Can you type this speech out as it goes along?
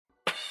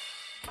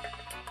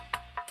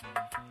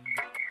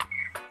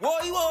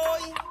Woy,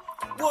 woy,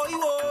 woy,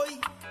 woy,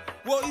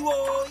 woy,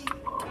 woy.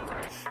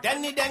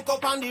 Then the Dank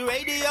up on the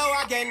radio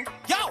again.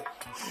 Yo,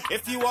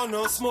 if you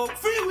wanna smoke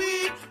free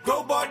weed,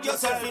 grow board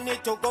yourself. You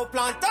need to go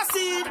plant a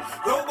seed.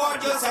 Grow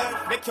board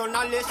yourself, make your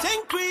knowledge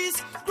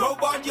increase. Grow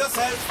board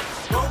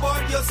yourself, grow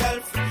board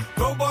yourself,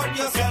 grow board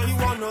yourself. You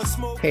wanna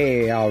smoke.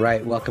 Hey, all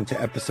right. Welcome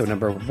to episode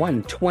number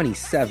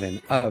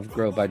 127 of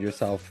Grow Bud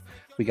Yourself.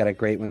 We got a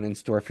great one in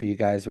store for you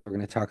guys. We're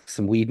going to talk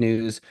some weed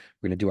news.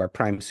 We're going to do our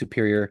Prime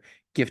Superior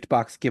gift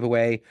box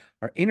giveaway.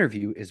 Our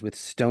interview is with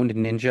Stoned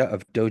Ninja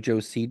of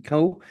Dojo Seed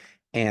Co.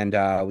 And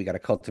we got a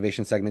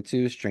cultivation segment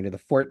too, Strain of the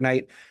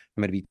Fortnight.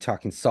 I'm going to be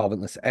talking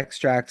solventless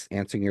extracts,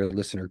 answering your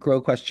listener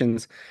grow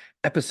questions.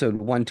 Episode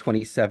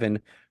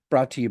 127,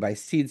 brought to you by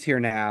Seeds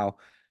Here Now,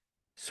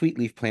 Sweet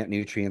Leaf Plant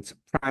Nutrients,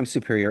 Prime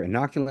Superior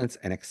Inoculants,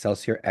 and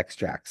Excelsior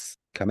Extracts.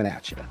 Coming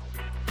at you.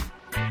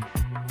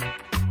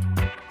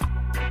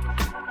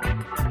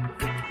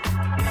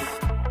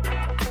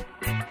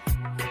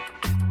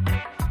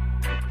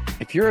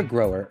 If you're a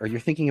grower or you're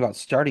thinking about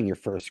starting your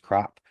first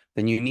crop,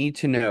 then you need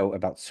to know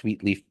about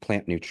Sweet Leaf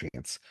Plant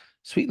Nutrients.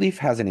 Sweet Leaf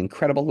has an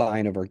incredible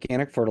line of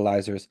organic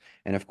fertilizers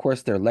and, of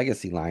course, their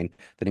legacy line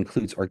that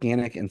includes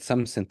organic and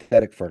some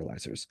synthetic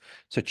fertilizers.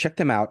 So check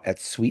them out at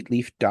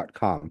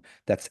sweetleaf.com.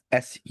 That's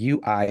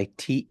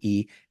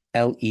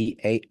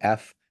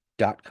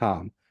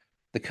SUITELEAF.com.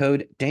 The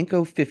code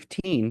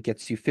DANKO15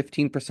 gets you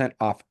 15%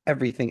 off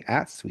everything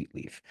at Sweet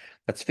Leaf.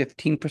 That's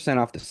 15%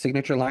 off the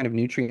signature line of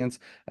nutrients,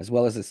 as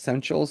well as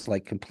essentials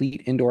like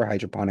complete indoor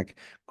hydroponic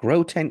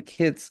grow tent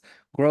kits,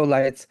 grow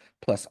lights,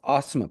 plus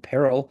awesome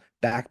apparel,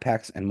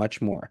 backpacks, and much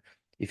more.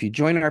 If you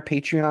join our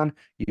Patreon,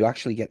 you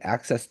actually get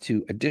access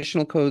to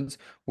additional codes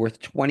worth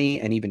 20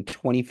 and even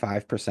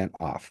 25%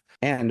 off.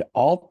 And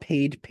all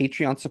paid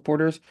Patreon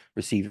supporters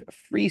receive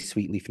free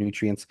Sweet Leaf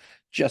nutrients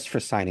just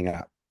for signing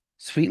up.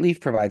 Sweet Leaf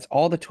provides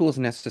all the tools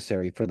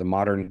necessary for the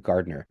modern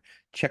gardener.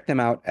 Check them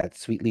out at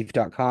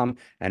sweetleaf.com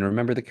and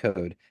remember the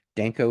code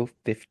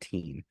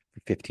DANKO15 for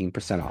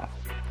 15% off.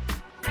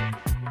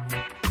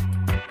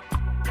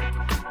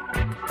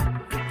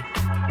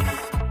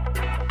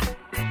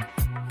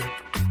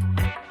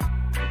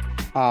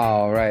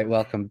 All right,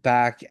 welcome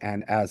back.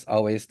 And as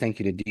always, thank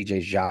you to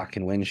DJ Jacques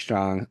and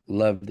Winstrong.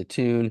 Love the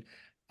tune.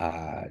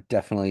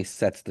 Definitely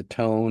sets the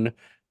tone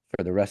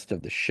for the rest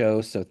of the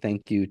show. So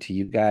thank you to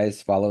you guys.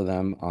 Follow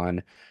them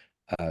on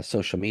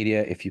social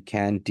media if you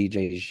can.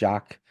 DJ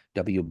Jacques,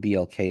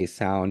 WBLK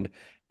Sound,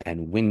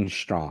 and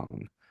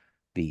Winstrong,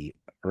 the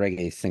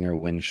reggae singer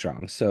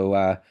Winstrong.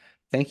 So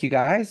thank you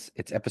guys.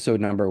 It's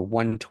episode number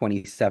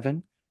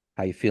 127.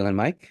 How you feeling,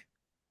 Mike?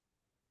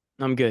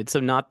 I'm good. So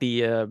not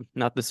the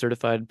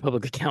certified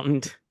public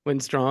accountant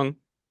Winstrong,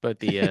 but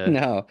the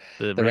No,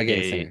 the the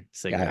reggae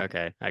singer. Yeah.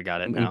 Okay, I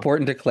got it now.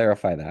 Important to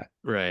clarify that.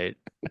 Right.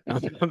 I'm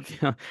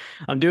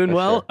doing For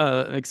well.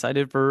 sure.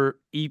 Excited for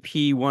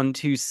EP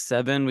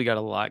 127. We got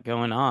a lot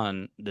going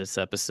on this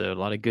episode. A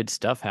lot of good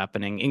stuff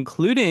happening,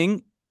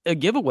 including a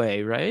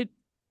giveaway, right?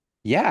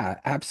 Yeah,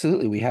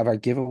 absolutely. We have our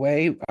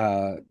giveaway.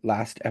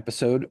 Last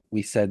episode,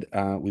 we said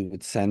we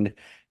would send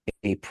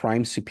a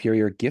Prime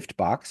Superior gift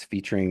box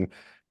featuring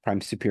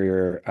Prime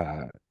Superior,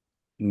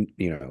 their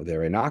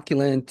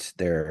inoculant,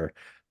 their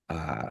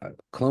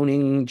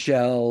cloning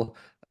gel,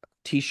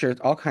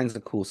 t-shirts, all kinds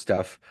of cool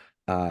stuff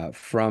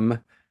from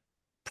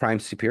Prime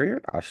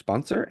Superior, our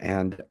sponsor.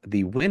 And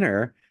the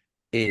winner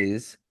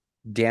is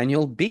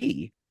Daniel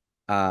B.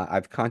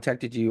 I've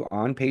contacted you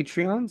on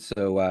Patreon,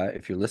 so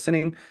if you're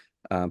listening,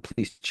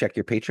 please check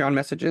your Patreon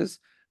messages.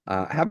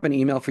 I have an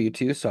email for you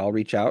too, so I'll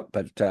reach out,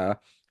 but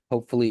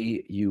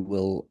hopefully you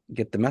will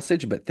get the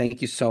message. But thank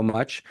you so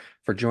much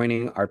for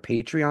joining our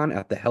Patreon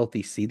at the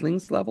Healthy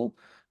Seedlings level.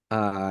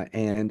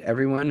 And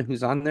everyone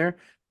who's on there,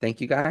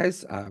 thank you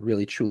guys.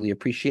 Really, truly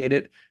appreciate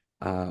it.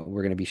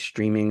 We're going to be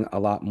streaming a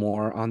lot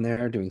more on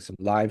there, doing some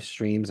live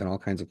streams and all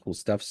kinds of cool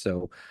stuff.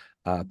 So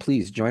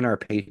please join our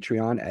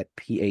Patreon at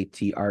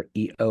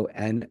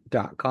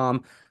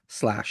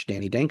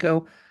patreon.com/Danny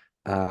Danko.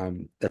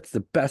 That's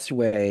the best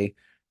way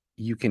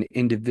you can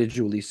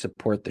individually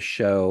support the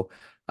show.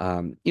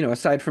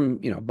 Aside from,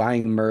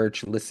 buying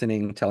merch,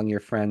 listening, telling your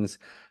friends,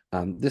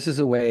 this is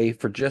a way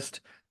for just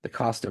the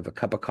cost of a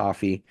cup of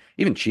coffee,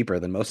 even cheaper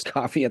than most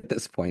coffee at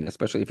this point,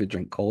 especially if you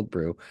drink cold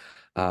brew,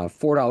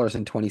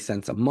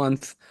 $4.20 a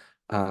month.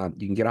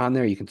 You can get on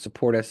there, you can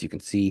support us, you can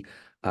see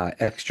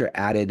extra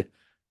added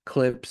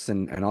clips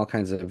and all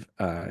kinds of,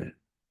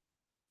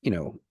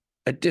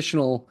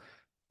 additional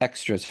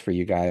extras for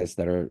you guys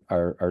that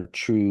are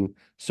true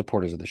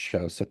supporters of the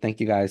show. So thank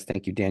you guys.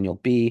 Thank you, Daniel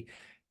B.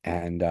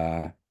 And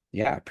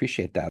yeah,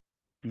 appreciate that.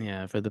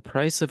 Yeah, for the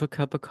price of a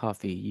cup of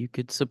coffee, you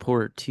could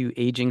support two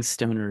aging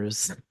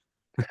stoners.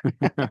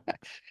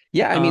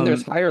 Yeah, I mean,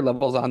 there's higher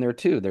levels on there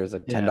too. There's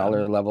a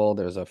 $10 Yeah. level,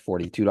 there's a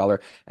 $42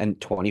 and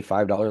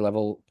 $25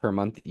 level per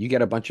month. You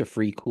get a bunch of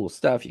free cool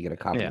stuff. You get a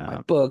copy of my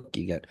Yeah. book.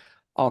 You get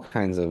all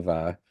kinds of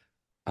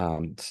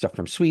stuff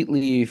from Sweet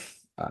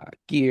Leaf,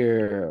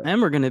 gear.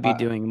 And we're going to be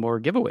doing more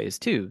giveaways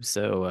too.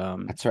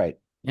 So That's right.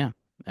 yeah,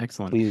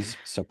 excellent. Please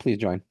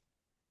join.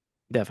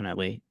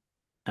 Definitely.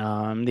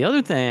 The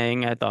other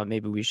thing I thought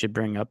maybe we should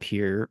bring up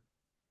here,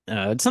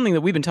 it's something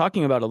that we've been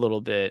talking about a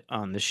little bit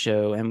on the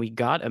show, and we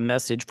got a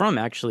message from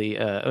actually,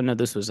 oh no,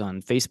 this was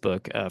on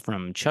Facebook,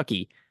 from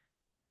Chucky,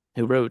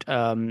 who wrote,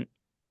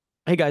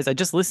 hey guys, I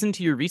just listened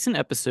to your recent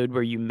episode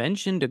where you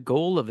mentioned a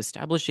goal of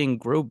establishing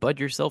Grow Bud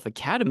Yourself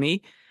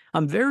Academy.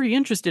 I'm very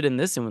interested in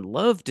this and would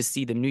love to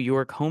see the New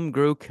York home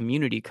grow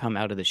community come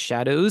out of the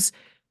shadows.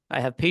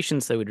 I have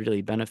patients that would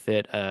really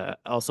benefit. I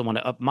also want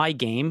to up my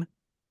game.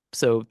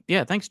 So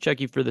yeah, thanks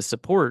Chucky for the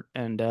support,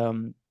 and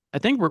I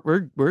think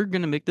we're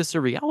gonna make this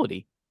a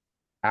reality.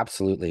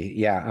 Absolutely.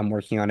 Yeah, I'm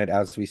working on it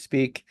as we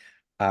speak.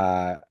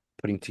 Uh,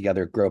 Putting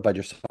together Grow Bud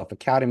Yourself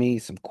Academy,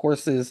 some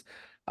courses.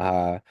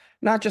 Uh,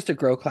 Not just a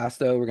grow class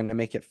though. We're going to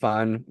make it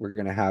fun. We're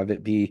going to have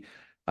it be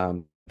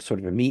sort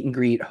of a meet and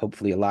greet,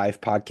 hopefully a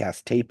live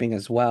podcast taping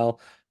as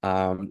well.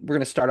 We're going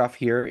to start off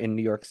here in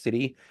New York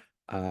City,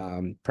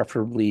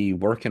 preferably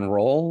Work and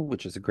Roll,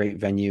 which is a great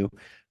venue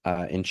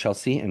in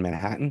Chelsea and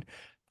Manhattan.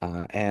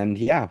 And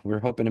yeah, we're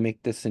hoping to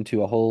make this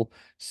into a whole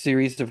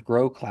series of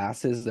grow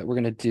classes that we're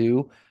going to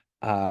do,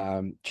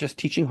 just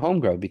teaching home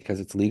grow because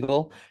it's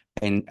legal.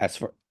 And as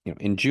for,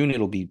 in June,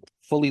 it'll be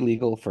fully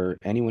legal for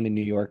anyone in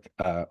New York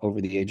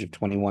over the age of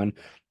 21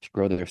 to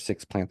grow their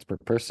 6 plants per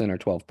person or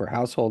 12 per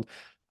household.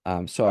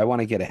 So I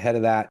want to get ahead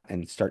of that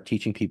and start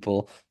teaching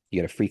people.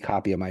 You get a free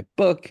copy of my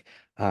book.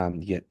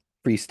 You get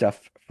free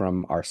stuff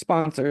from our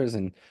sponsors.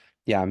 And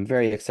yeah, I'm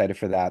very excited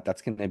for that.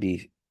 That's going to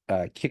be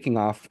kicking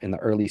off in the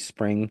early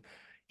spring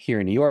here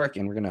in New York,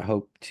 and we're going to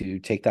hope to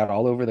take that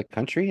all over the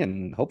country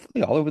and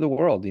hopefully all over the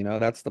world.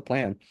 That's the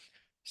plan.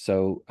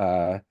 So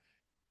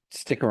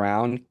stick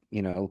around,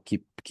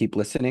 keep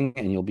listening,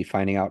 and you'll be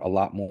finding out a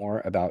lot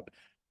more about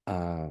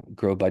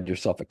Grow Bud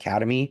Yourself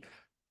Academy,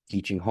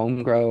 teaching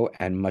home grow,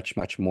 and much,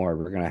 much more.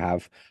 We're going to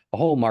have a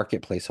whole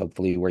marketplace,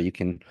 hopefully, where you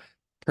can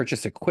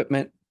purchase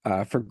equipment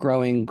for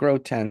growing, grow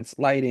tents,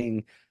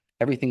 lighting,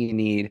 everything you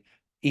need,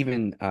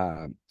 even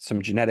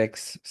some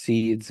genetics,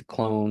 seeds,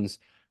 clones.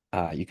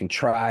 You can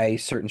try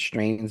certain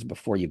strains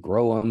before you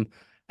grow them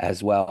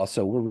as well.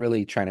 So we're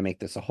really trying to make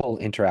this a whole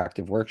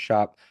interactive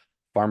workshop,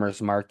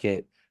 farmers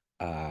market,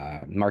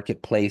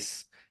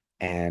 marketplace,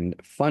 and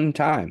fun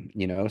time,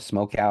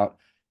 smoke out,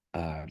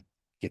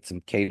 get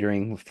some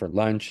catering for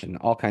lunch and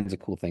all kinds of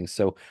cool things.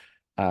 So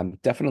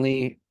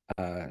definitely,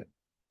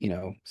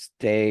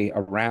 stay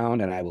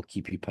around and I will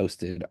keep you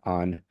posted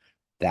on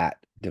that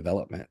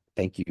development.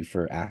 Thank you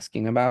for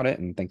asking about it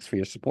and thanks for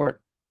your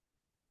support.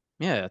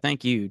 Yeah,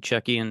 thank you,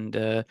 Chucky,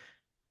 and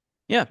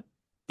yeah,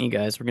 you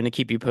guys, we're gonna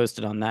keep you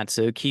posted on that.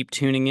 So keep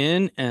tuning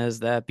in as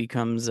that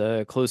becomes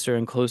closer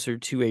and closer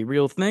to a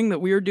real thing that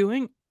we are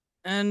doing.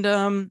 And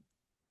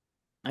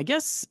I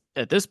guess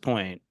at this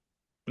point,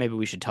 maybe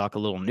we should talk a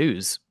little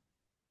news.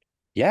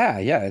 Yeah,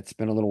 it's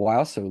been a little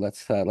while, so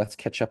let's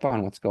catch up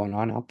on what's going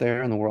on out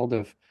there in the world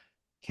of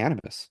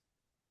cannabis.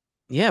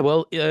 Yeah,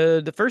 well,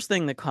 the first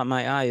thing that caught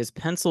my eye is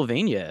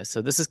Pennsylvania. So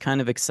this is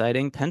kind of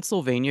exciting.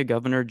 Pennsylvania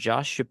Governor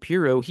Josh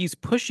Shapiro, he's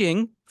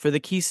pushing for the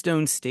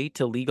Keystone State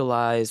to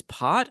legalize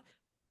pot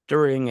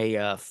during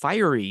a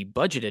fiery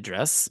budget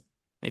address.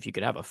 If you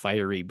could have a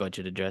fiery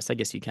budget address, I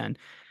guess you can.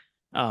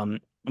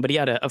 But he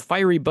had a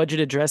fiery budget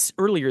address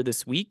earlier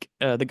this week.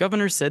 The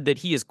governor said that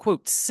he is,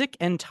 quote, sick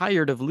and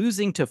tired of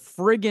losing to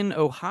friggin'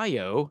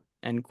 Ohio,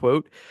 end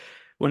quote,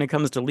 when it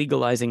comes to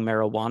legalizing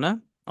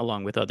marijuana,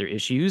 along with other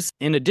issues.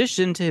 In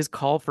addition to his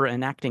call for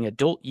enacting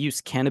adult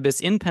use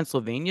cannabis in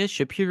Pennsylvania,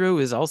 Shapiro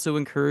is also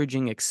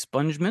encouraging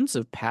expungements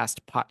of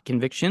past pot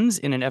convictions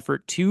in an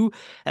effort to,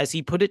 as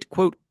he put it,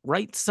 quote,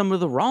 right some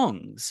of the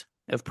wrongs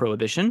of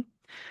prohibition.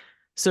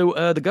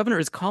 So the governor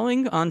is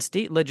calling on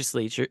state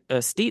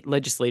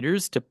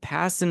legislators to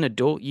pass an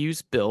adult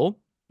use bill,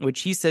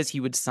 which he says he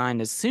would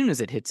sign as soon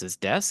as it hits his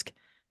desk.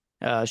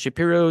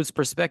 Shapiro's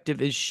perspective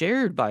is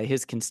shared by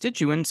his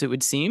constituents, it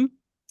would seem,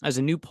 as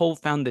a new poll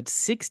found that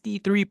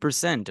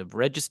 63% of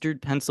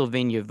registered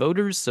Pennsylvania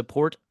voters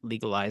support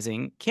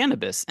legalizing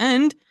cannabis.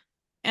 And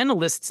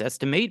analysts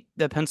estimate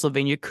that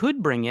Pennsylvania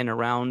could bring in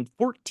around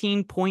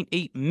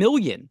 14.8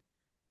 million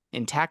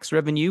in tax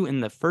revenue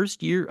in the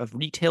first year of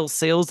retail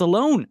sales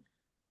alone.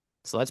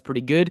 So that's pretty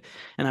good.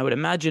 And I would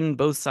imagine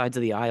both sides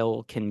of the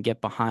aisle can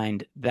get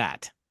behind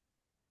that.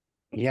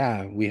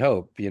 Yeah, we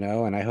hope,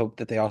 and I hope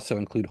that they also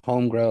include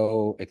home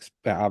grow,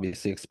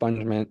 obviously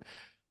expungement,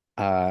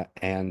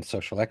 and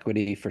social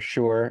equity for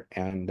sure.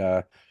 And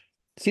it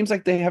seems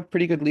like they have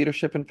pretty good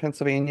leadership in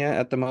Pennsylvania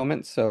at the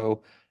moment.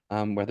 So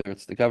whether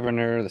it's the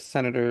governor, the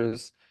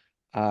senators,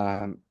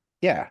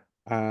 yeah,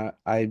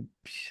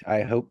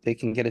 I hope they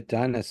can get it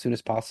done as soon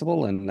as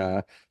possible. And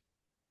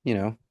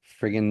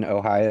friggin'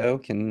 Ohio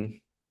can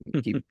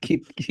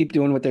keep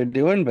doing what they're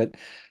doing, but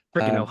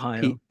Freaking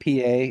Ohio.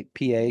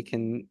 PA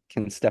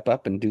can step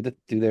up and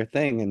do their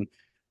thing. And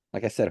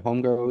like I said,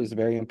 home grow is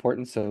very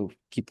important. So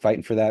keep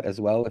fighting for that as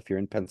well. If you're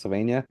in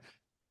Pennsylvania,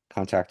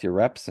 contact your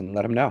reps and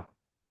let them know.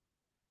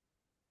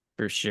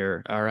 For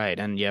sure. All right.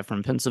 And yeah,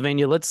 from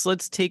Pennsylvania,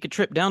 let's take a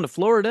trip down to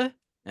Florida.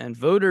 And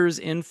voters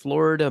in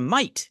Florida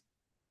might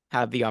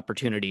have the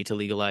opportunity to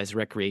legalize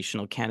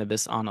recreational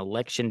cannabis on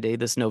Election Day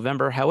this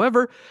November.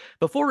 However,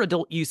 before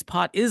adult use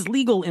pot is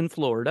legal in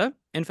Florida,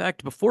 in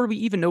fact, before we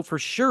even know for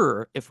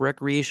sure if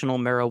recreational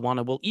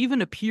marijuana will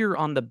even appear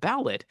on the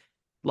ballot,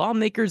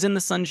 lawmakers in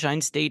the Sunshine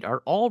State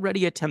are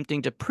already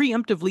attempting to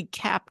preemptively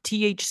cap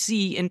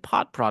THC in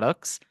pot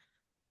products.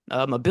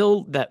 A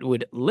bill that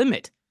would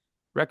limit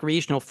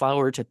recreational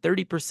flower to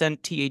 30%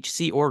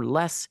 THC or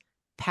less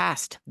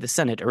passed the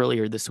Senate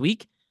earlier this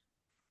week.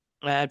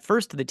 At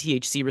first, the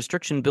THC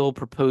restriction bill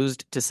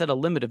proposed to set a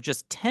limit of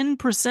just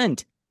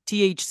 10%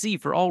 THC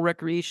for all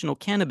recreational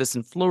cannabis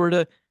in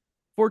Florida.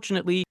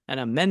 Fortunately, an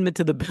amendment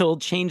to the bill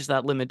changed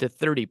that limit to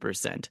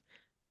 30%.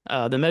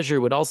 The measure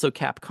would also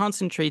cap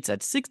concentrates at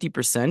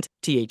 60%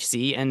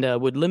 THC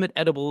and would limit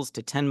edibles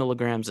to 10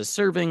 milligrams a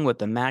serving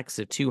with a max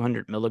of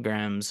 200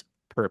 milligrams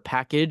per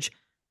package.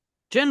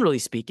 Generally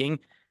speaking,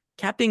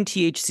 capping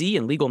THC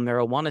in legal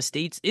marijuana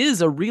states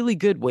is a really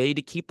good way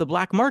to keep the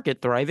black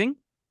market thriving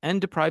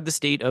and deprive the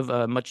state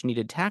of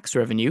much-needed tax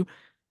revenue.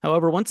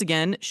 However, once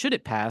again, should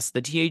it pass,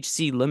 the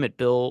THC limit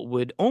bill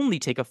would only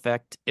take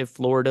effect if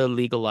Florida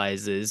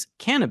legalizes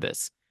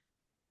cannabis.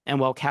 And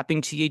while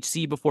capping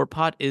THC before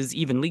pot is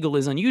even legal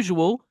is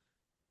unusual,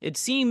 it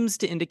seems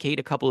to indicate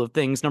a couple of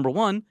things. Number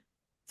one,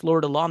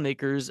 Florida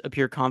lawmakers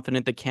appear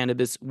confident that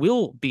cannabis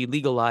will be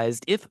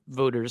legalized if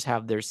voters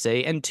have their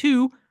say. And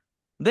two,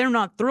 they're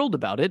not thrilled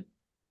about it.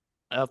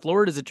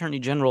 Florida's Attorney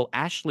General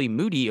Ashley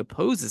Moody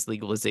opposes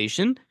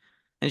legalization,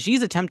 and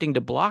she's attempting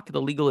to block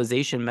the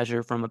legalization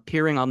measure from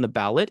appearing on the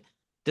ballot,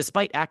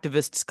 despite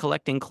activists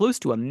collecting close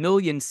to 1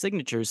 million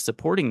signatures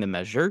supporting the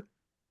measure.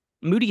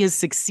 Moody has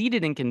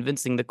succeeded in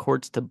convincing the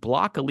courts to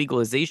block a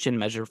legalization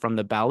measure from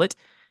the ballot.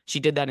 She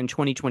did that in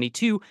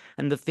 2022,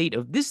 and the fate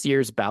of this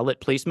year's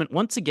ballot placement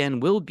once again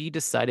will be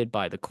decided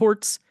by the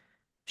courts.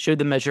 Should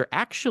the measure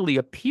actually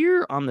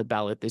appear on the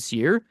ballot this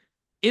year,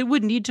 it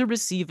would need to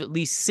receive at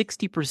least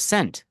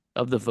 60%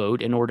 of the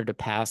vote in order to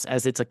pass,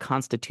 as it's a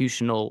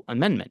constitutional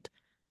amendment.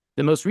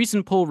 The most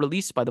recent poll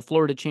released by the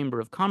Florida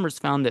Chamber of Commerce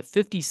found that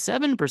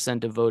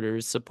 57% of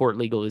voters support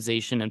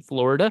legalization in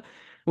Florida,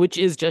 which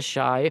is just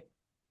shy,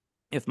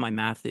 if my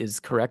math is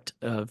correct,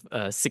 of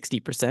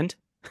 60%.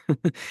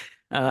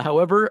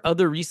 However,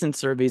 other recent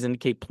surveys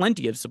indicate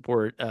plenty of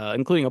support,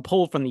 including a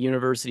poll from the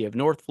University of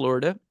North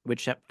Florida,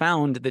 which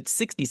found that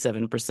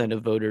 67%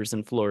 of voters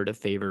in Florida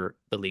favor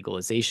the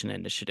legalization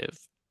initiative.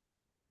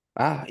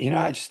 I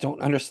just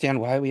don't understand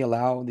why we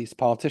allow these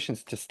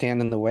politicians to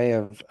stand in the way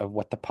of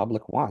what the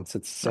public wants.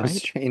 It's so Right.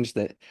 strange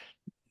that,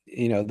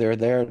 they're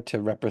there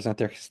to represent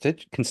their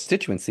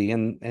constituency,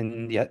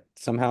 and yet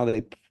somehow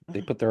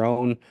they put their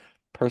own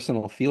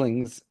personal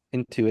feelings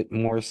into it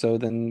more so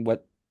than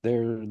what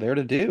they're there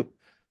to do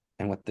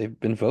and what they've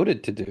been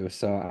voted to do.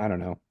 So I don't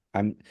know.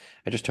 I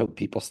just hope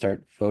people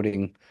start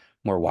voting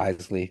more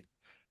wisely,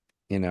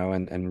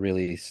 and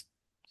really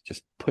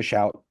just push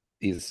out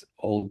these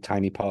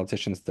old-timey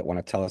politicians that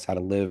want to tell us how to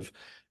live,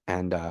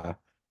 and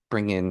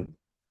bring in,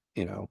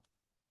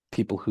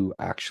 people who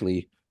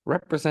actually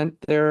represent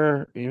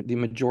the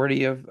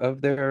majority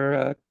of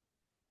their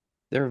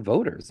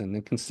voters and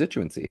the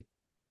constituency.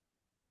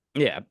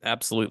 Yeah,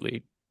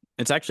 absolutely.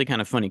 It's actually kind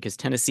of funny because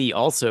Tennessee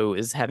also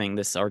is having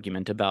this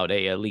argument about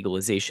a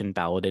legalization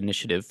ballot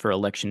initiative for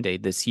Election Day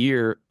this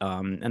year,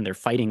 and they're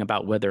fighting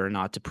about whether or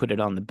not to put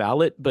it on the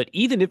ballot. But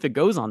even if it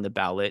goes on the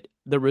ballot,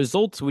 the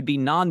results would be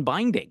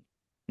non-binding,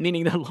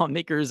 meaning that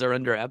lawmakers are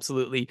under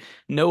absolutely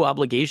no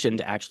obligation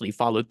to actually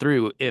follow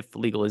through if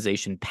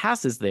legalization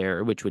passes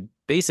there, which would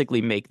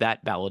basically make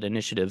that ballot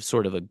initiative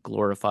sort of a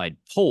glorified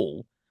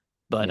poll.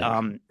 But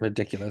Yeah,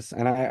 ridiculous.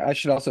 And I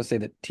should also say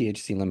that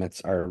THC limits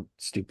are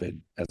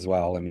stupid as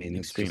well. I mean,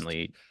 it's just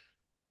extremely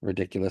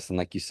ridiculous. And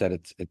like you said,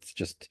 it's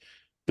just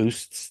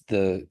boosts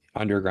the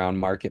underground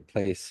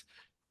marketplace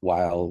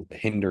while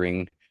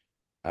hindering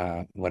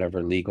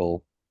whatever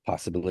legal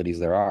possibilities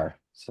there are.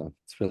 So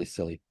it's really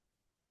silly.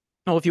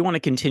 Well, if you want to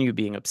continue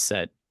being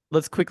upset,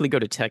 let's quickly go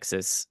to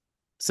Texas.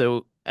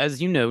 So,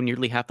 as you know,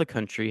 nearly half the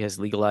country has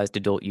legalized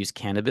adult use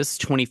cannabis.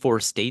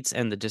 24 states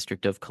and the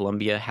District of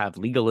Columbia have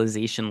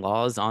legalization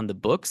laws on the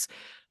books.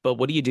 But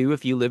what do you do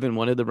if you live in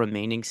one of the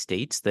remaining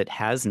states that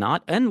has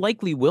not and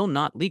likely will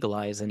not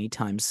legalize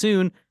anytime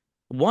soon?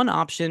 One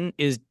option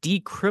is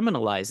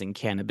decriminalizing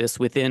cannabis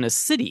within a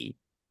city.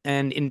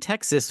 And in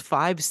Texas,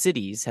 5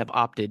 cities have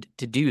opted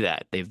to do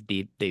that. They've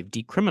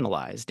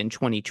decriminalized. In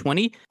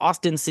 2020,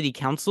 Austin City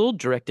Council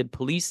directed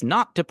police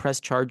not to press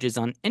charges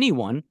on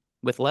anyone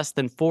with less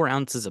than 4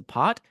 ounces of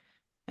pot.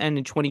 And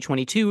in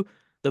 2022,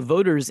 the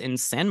voters in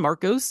San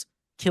Marcos,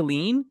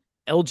 Killeen,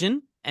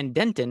 Elgin, and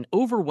Denton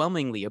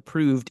overwhelmingly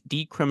approved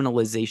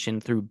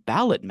decriminalization through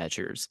ballot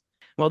measures.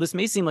 While this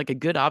may seem like a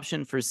good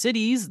option for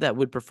cities that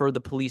would prefer the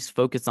police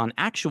focus on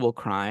actual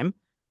crime,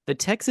 the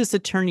Texas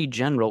Attorney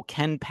General,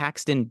 Ken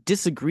Paxton,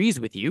 disagrees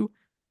with you.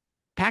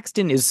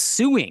 Paxton is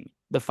suing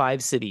the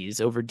 5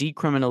 cities over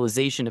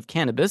decriminalization of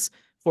cannabis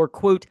for,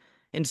 quote,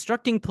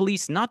 instructing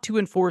police not to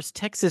enforce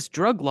Texas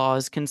drug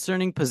laws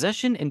concerning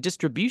possession and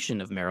distribution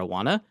of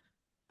marijuana.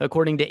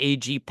 According to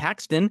AG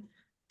Paxton,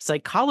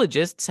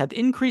 Psychologists have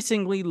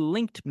increasingly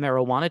linked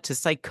marijuana to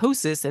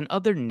psychosis and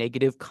other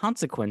negative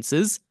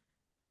consequences.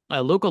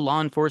 Local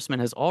law enforcement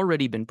has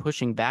already been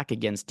pushing back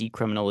against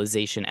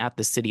decriminalization at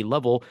the city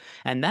level,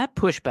 and that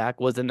pushback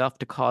was enough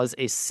to cause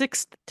a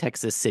sixth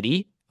Texas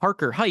city,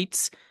 Parker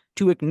Heights,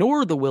 to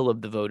ignore the will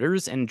of the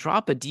voters and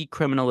drop a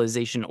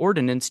decriminalization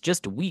ordinance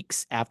just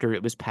weeks after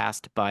it was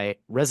passed by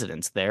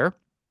residents there.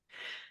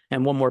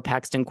 And one more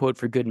Paxton quote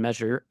for good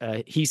measure.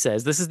 He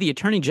says, this is the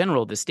Attorney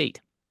General of the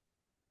state.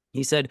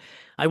 He said,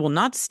 I will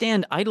not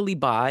stand idly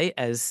by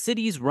as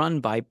cities run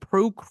by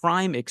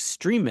pro-crime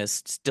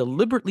extremists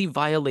deliberately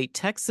violate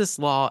Texas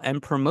law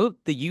and promote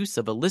the use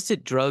of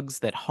illicit drugs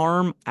that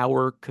harm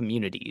our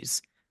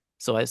communities.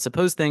 So I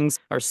suppose things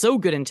are so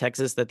good in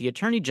Texas that the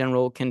Attorney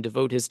General can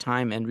devote his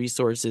time and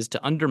resources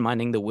to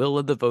undermining the will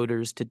of the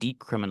voters to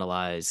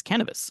decriminalize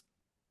cannabis.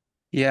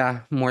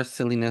 Yeah, more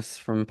silliness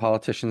from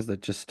politicians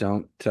that just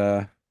don't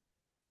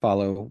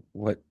follow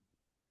what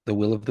the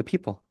will of the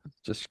people.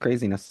 Just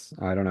craziness.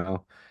 I don't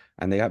know.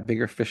 And they got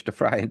bigger fish to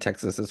fry in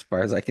Texas, as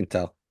far as I can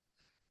tell.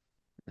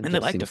 It And they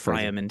just like to seems fry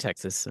crazy. them in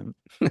Texas,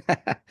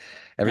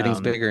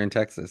 Everything's bigger in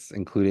Texas,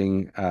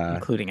 including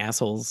including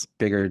assholes.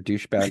 bigger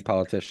douchebag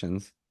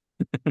politicians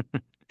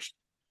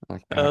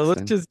like Let's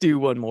Paxton. just do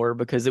one more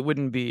because it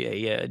wouldn't be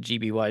a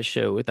GBY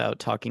show without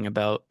talking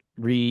about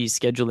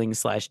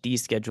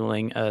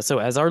rescheduling/descheduling. So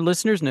as our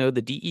listeners know,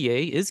 the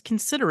DEA is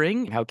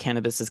considering how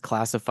cannabis is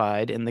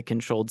classified in the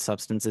Controlled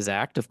Substances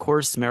Act. Of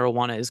course,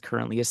 marijuana is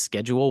currently a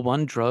Schedule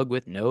I drug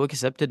with no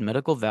accepted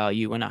medical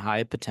value and a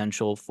high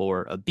potential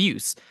for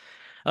abuse.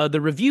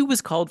 The review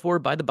was called for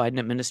by the Biden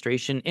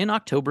administration in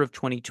October of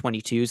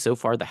 2022. So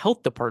far, the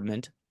health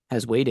department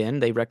has weighed in.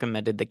 They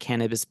recommended that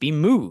cannabis be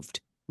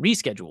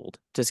rescheduled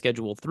to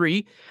Schedule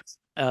III.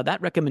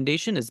 That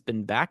recommendation has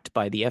been backed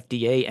by the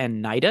FDA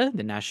and NIDA,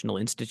 the National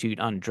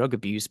Institute on Drug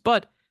Abuse,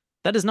 but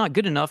that is not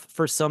good enough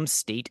for some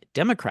state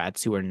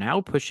Democrats who are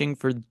now pushing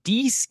for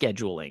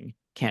descheduling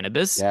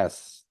cannabis.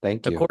 Yes,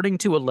 thank you. According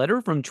to a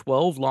letter from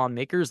 12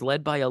 lawmakers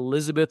led by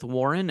Elizabeth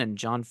Warren and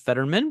John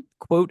Fetterman,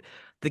 quote,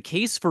 the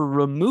case for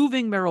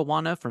removing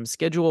marijuana from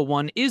Schedule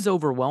I is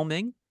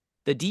overwhelming.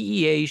 The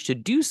DEA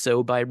should do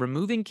so by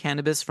removing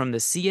cannabis from the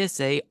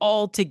CSA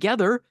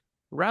altogether,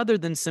 rather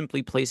than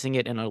simply placing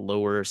it in a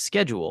lower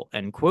schedule,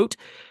 end quote.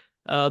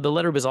 The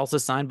letter was also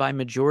signed by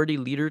Majority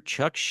Leader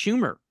Chuck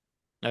Schumer.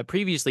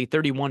 Previously,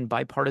 31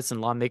 bipartisan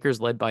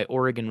lawmakers led by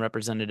Oregon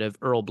Representative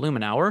Earl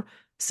Blumenauer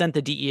sent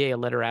the DEA a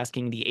letter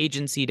asking the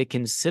agency to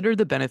consider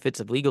the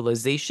benefits of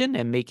legalization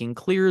and making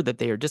clear that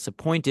they are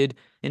disappointed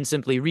in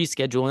simply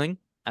rescheduling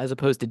as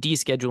opposed to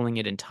descheduling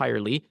it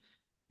entirely.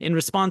 In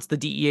response, the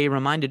DEA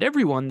reminded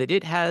everyone that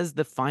it has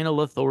the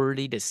final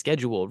authority to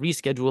schedule,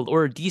 reschedule,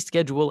 or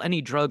deschedule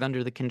any drug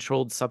under the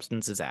Controlled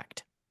Substances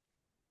Act.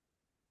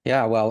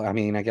 Yeah, well, I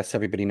mean, I guess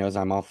everybody knows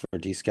I'm all for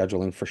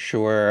descheduling for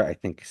sure. I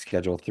think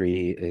Schedule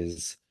 3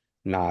 is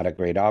not a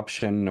great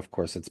option. Of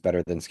course, it's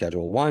better than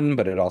Schedule 1,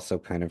 but it also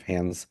kind of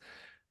hands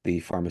the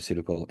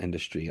pharmaceutical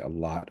industry a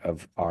lot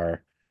of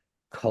our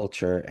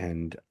culture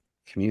and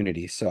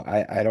community. So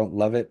I don't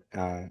love it.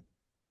 I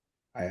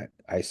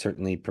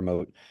certainly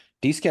promote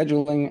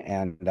descheduling,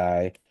 and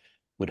I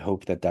would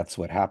hope that that's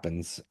what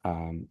happens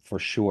for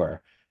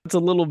sure. It's a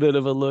little bit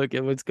of a look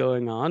at what's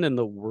going on in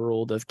the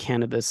world of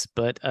cannabis,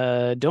 but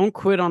don't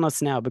quit on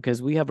us now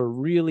because we have a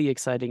really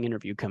exciting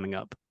interview coming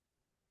up.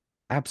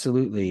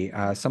 Absolutely.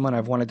 Someone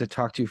I've wanted to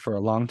talk to for a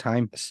long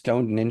time,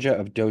 Stone Ninja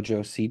of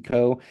Dojo Seed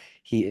Co.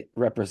 He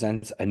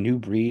represents a new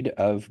breed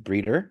of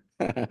breeder,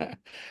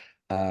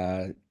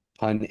 pun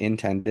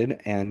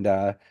intended,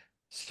 and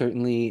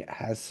certainly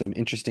has some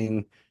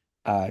interesting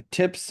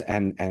tips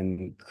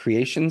and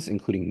creations,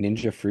 including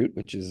Ninja Fruit,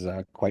 which is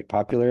quite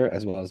popular,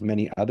 as well as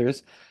many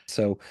others.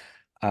 So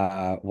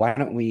why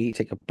don't we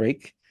take a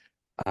break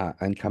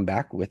and come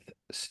back with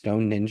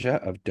Stone Ninja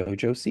of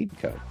Dojo Seed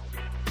Co.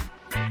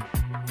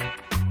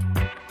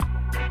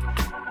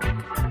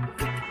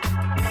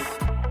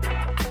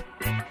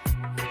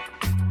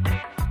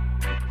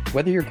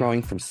 Whether you're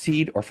growing from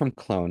seed or from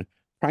clone,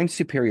 Prime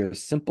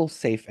Superior's simple,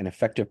 safe, and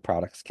effective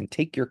products can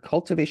take your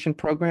cultivation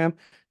program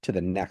to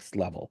the next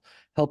level,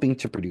 helping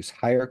to produce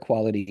higher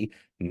quality,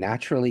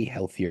 naturally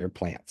healthier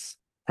plants.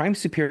 Prime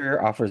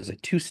Superior offers a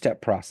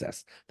two-step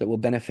process that will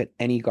benefit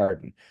any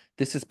garden.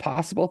 This is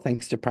possible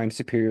thanks to Prime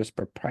Superior's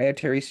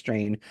proprietary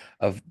strain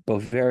of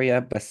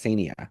Beauveria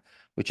bassania,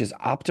 which is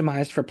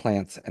optimized for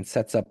plants and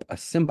sets up a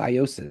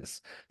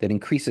symbiosis that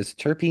increases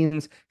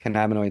terpenes,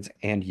 cannabinoids,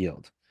 and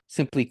yield.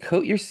 Simply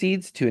coat your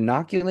seeds to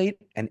inoculate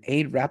and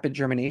aid rapid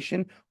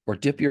germination, or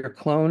dip your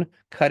clone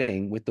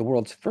cutting with the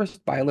world's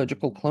first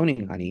biological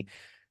cloning honey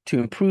to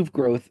improve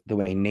growth the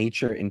way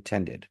nature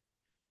intended.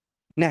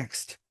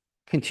 Next,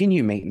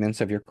 continue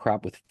maintenance of your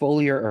crop with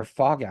foliar or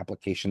fog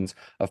applications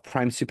of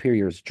Prime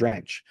Superior's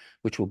Drench,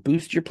 which will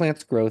boost your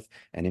plant's growth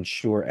and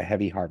ensure a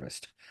heavy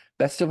harvest.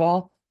 Best of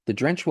all, the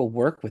Drench will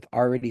work with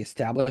already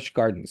established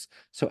gardens,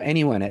 so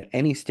anyone at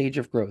any stage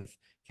of growth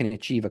can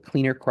achieve a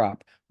cleaner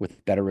crop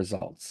with better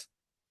results.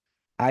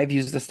 I've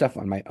used this stuff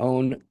on my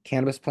own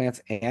cannabis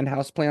plants and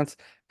house plants,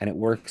 and it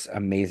works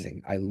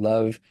amazing. I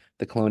love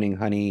the cloning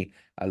honey.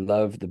 I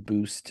love the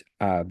boost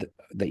that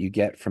you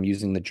get from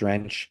using the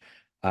drench.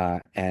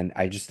 And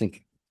I just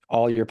think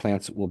all your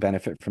plants will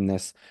benefit from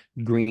this,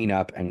 green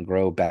up and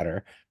grow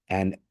better,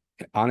 and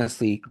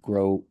honestly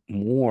grow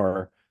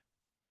more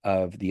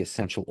of the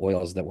essential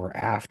oils that we're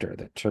after,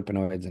 the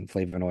terpenoids and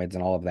flavonoids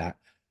and all of that.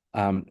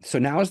 So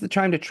now is the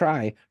time to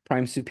try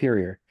Prime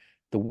Superior,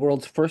 the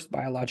world's first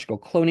biological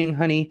cloning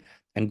honey,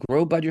 and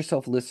Grow Bud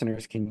Yourself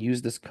listeners can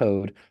use this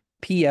code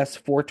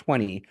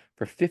PS420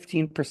 for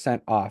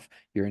 15% off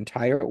your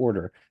entire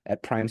order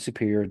at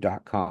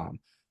primesuperior.com.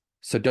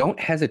 So don't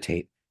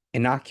hesitate,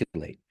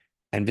 inoculate,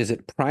 and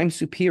visit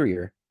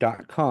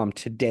primesuperior.com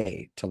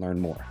today to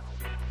learn more.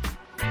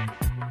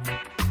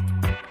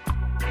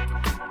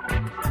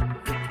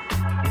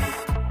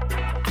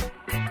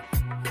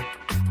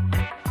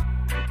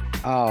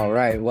 All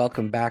right,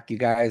 welcome back, you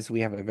guys.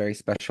 We have a very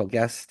special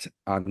guest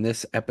on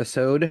this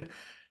episode.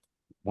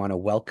 Want to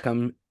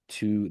welcome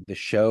to the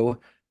show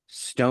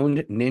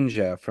Stoned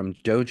Ninja from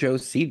Dojo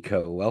Seed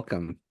Co.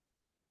 Welcome.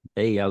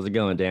 Hey, how's it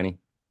going, Danny?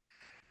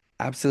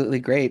 Absolutely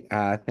great.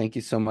 Thank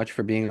you so much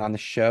for being on the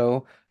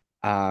show.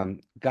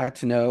 Got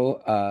to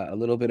know a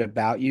little bit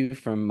about you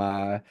from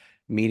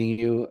meeting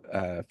you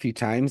a few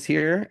times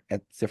here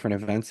at different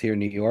events here in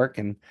New York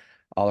and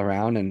all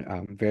around, and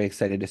I'm very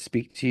excited to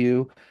speak to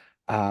you.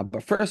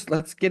 But first,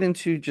 let's get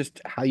into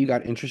just how you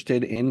got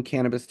interested in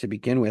cannabis to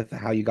begin with,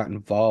 how you got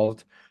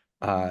involved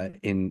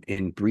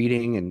in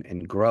breeding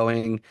and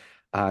growing.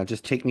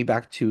 Just take me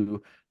back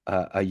to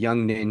a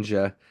young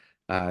ninja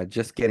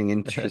just getting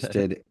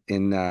interested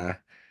in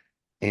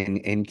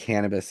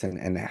cannabis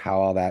and how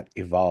all that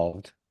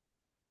evolved.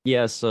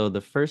 Yeah, so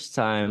the first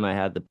time I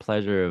had the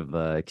pleasure of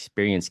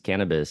experience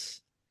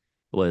cannabis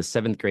was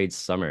seventh grade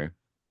summer,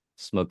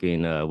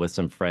 smoking with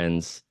some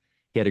friends.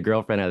 He had a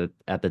girlfriend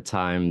at the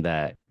time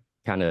that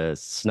kind of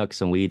snuck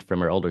some weed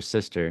from her older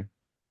sister.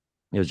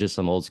 It was just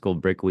some old school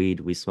brick weed.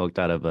 We smoked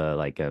out of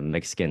a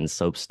Mexican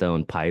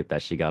soapstone pipe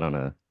that she got on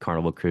a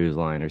Carnival cruise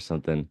line or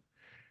something.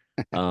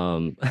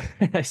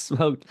 I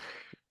smoked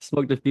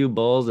a few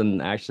bowls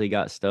and actually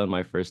got stoned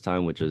my first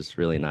time, which was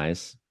really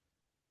nice.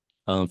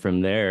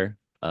 From there,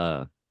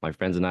 my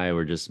friends and I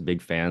were just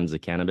big fans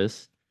of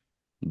cannabis.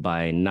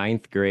 By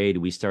ninth grade,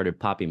 we started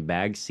popping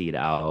bag seed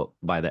out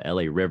by the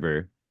LA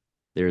River.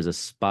 There's a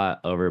spot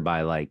over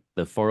by like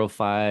the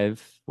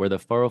 405, where the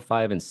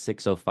 405 and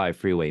 605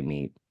 freeway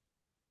meet.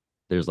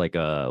 There's like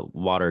a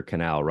water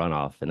canal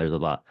runoff, and there's a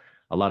lot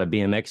of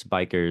BMX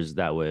bikers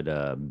that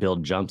would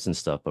build jumps and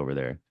stuff over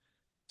there.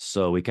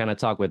 So we kind of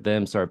talked with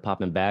them, started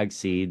popping bag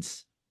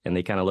seeds, and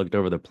they kind of looked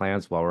over the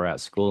plants while we're at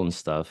school and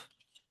stuff.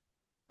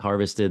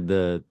 Harvested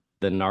the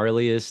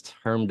gnarliest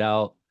hermed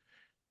out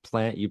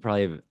plant you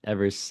probably have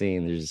ever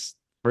seen. There's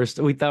first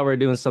we thought we were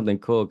doing something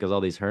cool because all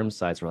these herm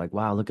sites were like,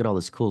 wow, look at all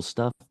this cool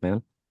stuff,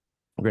 man.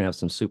 We're gonna have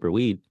some super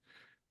weed.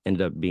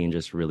 Ended up being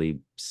just really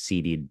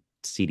seedy,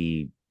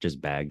 just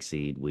bag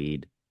seed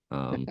weed.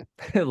 A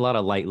lot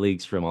of light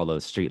leaks from all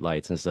those street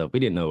lights and stuff.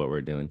 We didn't know what we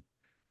were doing.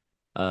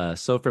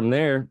 So from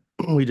there,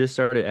 we just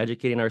started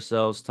educating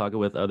ourselves, talking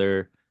with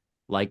other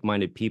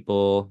like-minded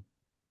people.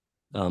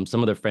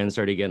 Some of the friends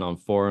started getting on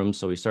forums,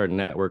 so we started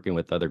networking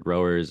with other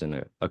growers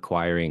and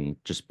acquiring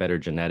just better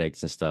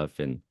genetics and stuff,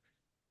 and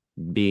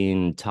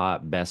being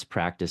taught best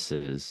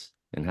practices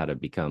and how to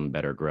become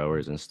better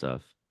growers and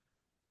stuff.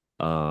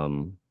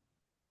 From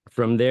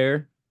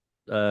there,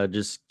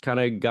 just kind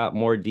of got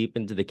more deep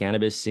into the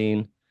cannabis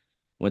scene.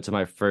 Went to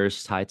my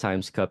first High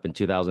Times Cup in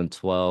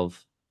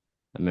 2012.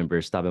 I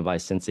remember stopping by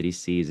Sin City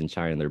Seeds and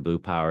trying their Blue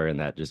Power, and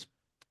that just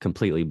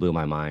completely blew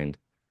my mind.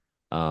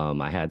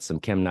 I had some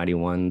Chem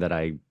 91 that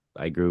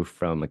I grew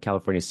from a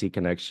California Seed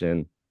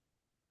Connection,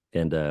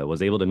 and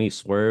was able to meet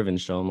Swerve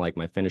and show him like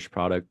my finished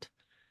product.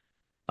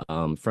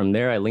 From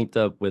there, I linked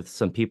up with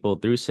some people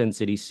through Sin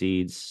City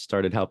Seeds,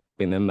 started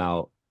helping them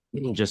out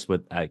just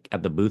with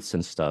at the booths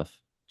and stuff,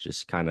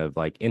 just kind of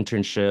like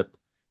internship,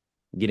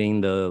 getting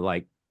the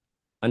like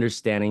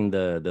understanding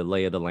the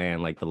lay of the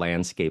land, like the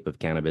landscape of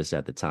cannabis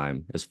at the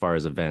time, as far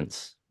as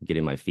events,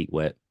 getting my feet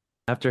wet.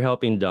 After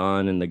helping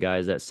Don and the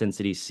guys at Sin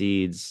City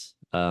Seeds,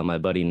 my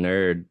buddy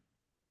Nerd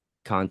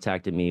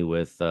contacted me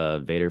with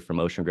Vader from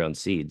Ocean Grown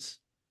Seeds.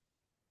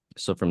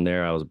 So from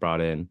there, I was brought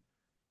in.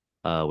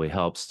 We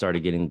helped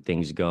started getting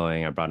things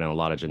going. I brought in a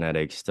lot of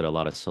genetics, did a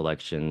lot of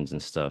selections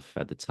and stuff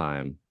at the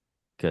time,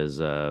 because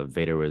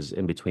Vader was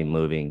in between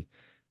moving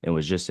and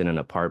was just in an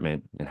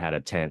apartment and had a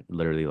tent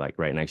literally like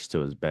right next to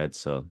his bed.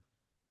 So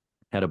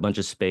had a bunch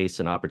of space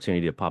and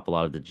opportunity to pop a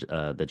lot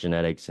of the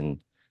genetics and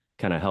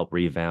kind of help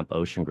revamp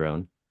Ocean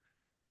Grown.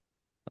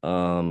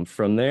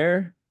 From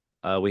there,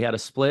 we had a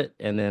split,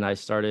 and then I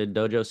started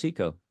Dojo Seed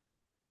Co.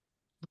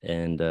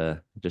 And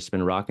just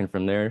been rocking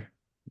from there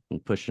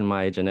and pushing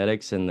my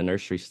genetics and the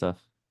nursery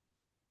stuff.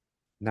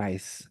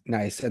 Nice.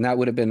 And that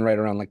would have been right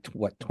around like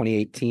what,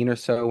 2018 or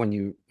so when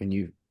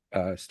you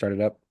started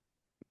up?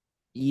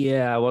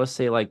 Yeah, I want to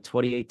say like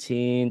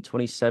 2018,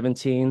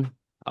 2017.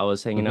 I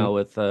was hanging Mhm. out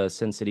with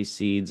Sin City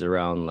Seeds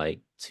around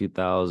like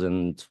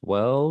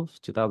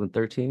 2012,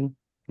 2013.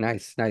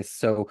 Nice, nice.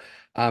 So,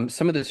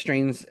 some of the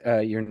strains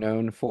you're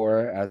known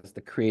for as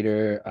the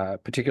creator,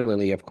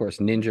 particularly, of course,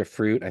 Ninja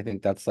Fruit. I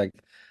think that's like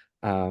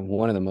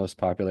one of the most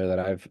popular that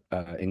I've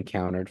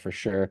encountered for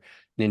sure.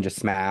 Ninja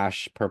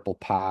Smash, Purple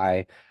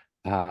Pie,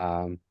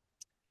 um,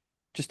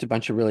 just a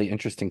bunch of really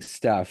interesting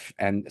stuff.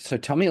 And so,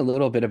 tell me a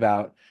little bit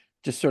about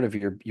just sort of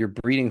your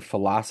breeding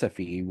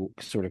philosophy,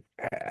 sort of,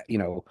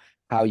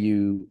 how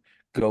you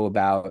go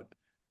about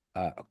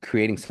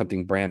creating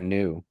something brand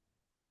new.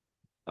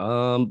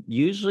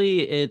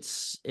 Usually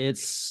it's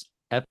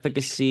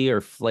efficacy or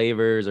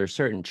flavors or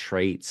certain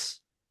traits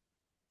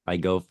I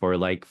go for.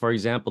 Like, for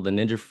example, the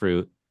Ninja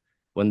Fruit.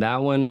 When that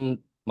one,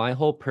 my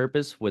whole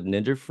purpose with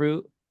Ninja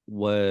Fruit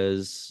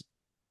was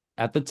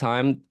at the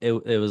time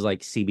it was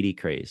like CBD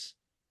craze.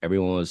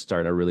 Everyone was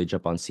starting to really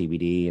jump on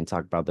CBD and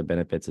talk about the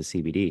benefits of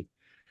CBD.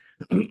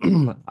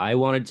 I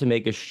wanted to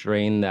make a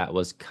strain that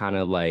was kind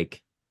of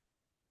like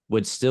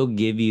would still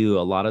give you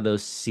a lot of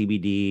those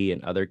CBD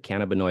and other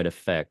cannabinoid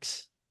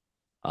effects,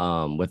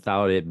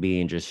 without it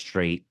being just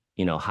straight,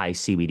 high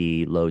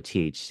CBD, low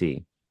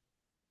THC.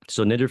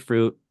 So Ninja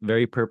Fruit,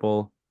 very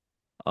purple.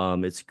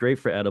 It's great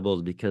for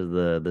edibles because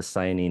the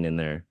cyanine in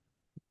there,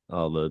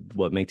 the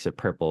what makes it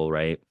purple,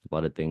 right? A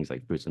lot of things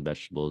like fruits and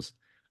vegetables.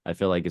 I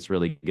feel like it's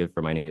really good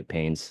for minute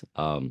pains.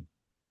 But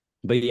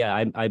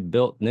yeah, I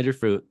built Ninja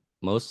Fruit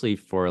mostly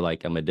for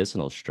like a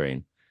medicinal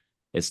strain.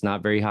 It's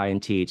not very high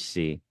in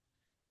THC.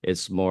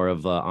 It's more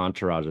of an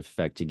entourage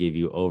effect to give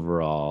you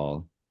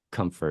overall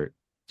comfort,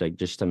 like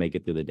just to make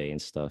it through the day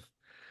and stuff.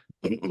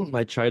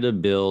 I try to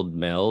build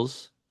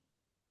males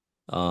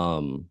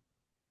um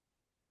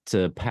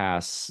to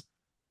pass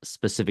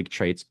specific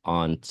traits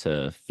on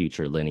to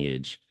future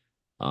lineage,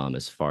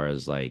 as far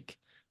as like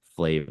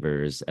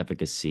flavors,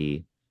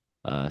 efficacy,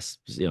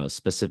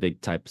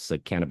 specific types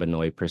of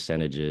cannabinoid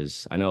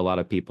percentages. I know a lot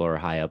of people are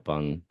high up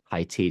on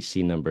high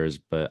THC numbers,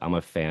 but I'm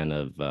a fan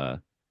of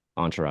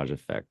entourage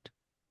effect,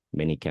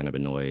 many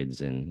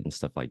cannabinoids and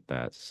stuff like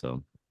that.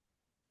 So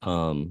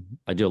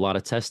I do a lot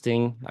of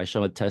testing. I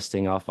show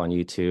testing off on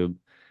YouTube.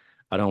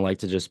 I don't like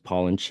to just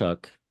pollen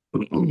chuck.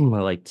 I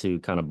like to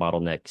kind of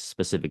bottleneck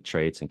specific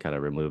traits and kind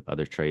of remove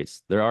other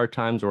traits. There are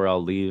times where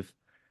I'll leave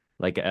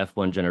like a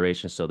F1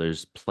 generation, so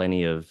there's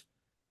plenty of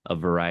a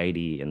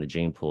variety in the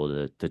gene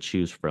pool to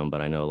choose from.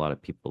 But I know a lot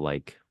of people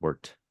like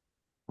work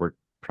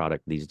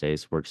product these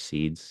days, work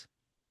seeds.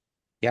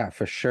 Yeah,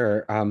 for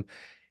sure.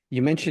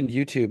 You mentioned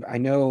YouTube. I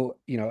know,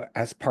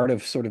 as part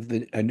of sort of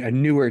a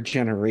newer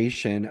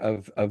generation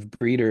of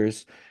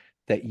breeders,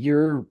 that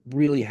you're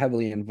really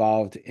heavily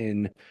involved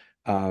in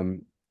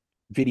um,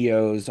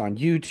 videos on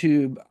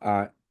YouTube,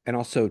 and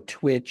also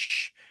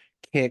Twitch,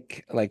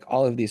 Kick, like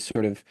all of these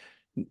sort of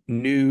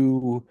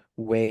new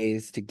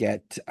ways to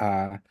get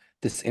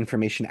this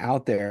information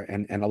out there,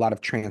 and a lot of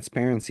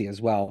transparency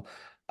as well.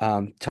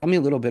 Tell me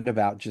a little bit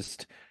about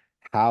just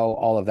how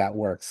all of that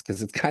works,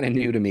 because it's kind of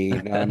new to me,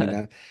 I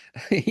mean,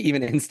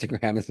 even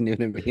Instagram is new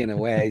to me in a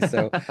way.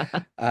 So,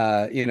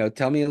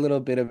 tell me a little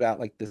bit about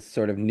like this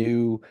sort of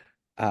new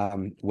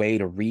way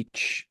to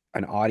reach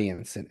an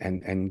audience,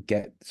 and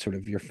get sort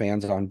of your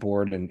fans on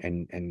board,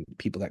 and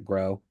people that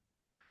grow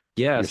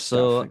Yeah, your stuff.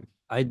 so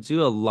I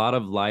do a lot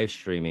of live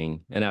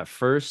streaming, and at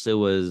first it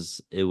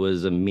was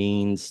a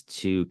means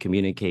to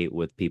communicate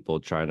with people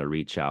trying to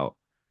reach out.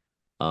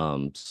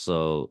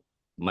 So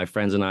my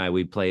friends and I,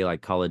 we play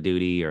like Call of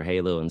Duty or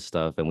Halo and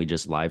stuff, and we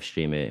just live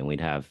stream it, and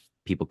we'd have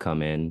people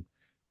come in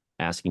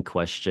asking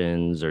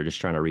questions or just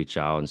trying to reach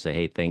out and say,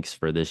 "Hey, thanks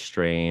for this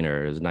strain,"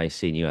 or "It was nice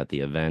seeing you at the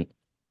event."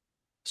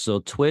 So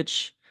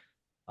Twitch,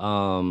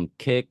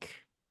 Kick,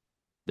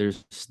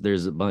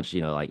 there's a bunch,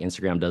 like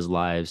Instagram does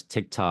lives,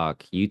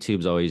 TikTok,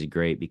 YouTube's always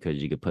great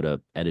because you could put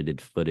up edited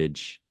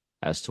footage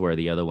as to where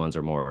the other ones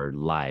are more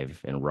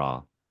live and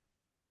raw.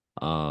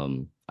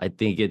 I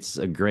think it's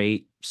a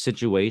great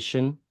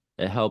situation.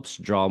 It helps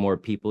draw more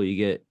people.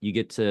 You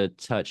get to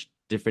touch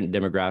different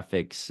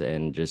demographics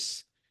and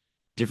just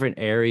different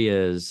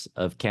areas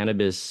of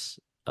cannabis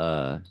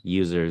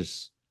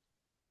users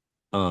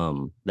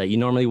that you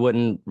normally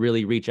wouldn't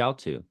really reach out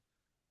to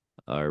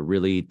or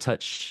really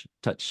touch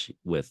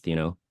with,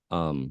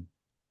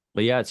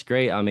 but yeah, it's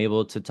great. I'm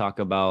able to talk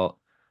about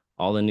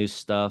all the new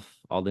stuff,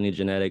 all the new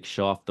genetics,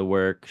 show off the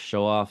work,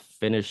 show off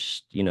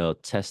finished,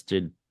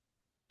 tested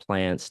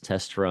plants,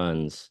 test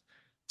runs,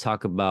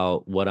 talk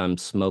about what I'm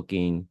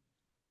smoking,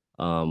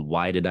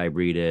 why did I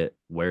breed it,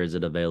 where is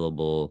it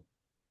available.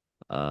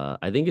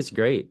 I think it's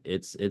great.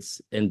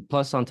 And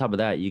plus on top of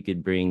that, you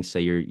could bring,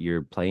 say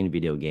you're playing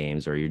video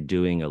games or you're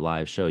doing a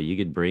live show, you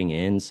could bring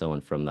in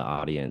someone from the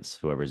audience,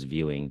 whoever's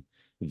viewing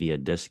via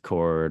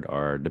Discord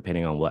or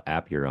depending on what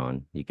app you're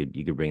on, you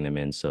could bring them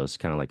in. So it's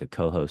kind of like a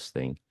co-host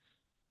thing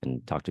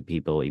and talk to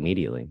people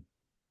immediately.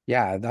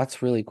 Yeah,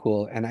 that's really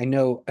cool. And I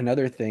know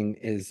another thing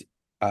is,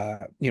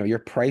 your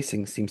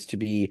pricing seems to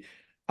be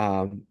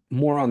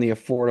more on the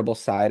affordable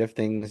side of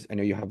things. I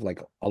know you have like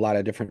a lot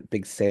of different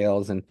big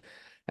sales and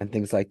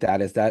things like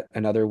that. Is that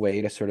another way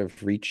to sort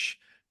of reach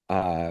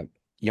uh,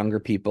 younger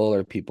people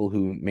or people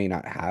who may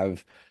not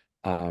have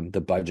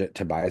the budget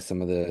to buy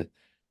some of the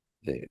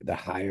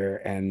higher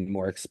and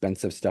more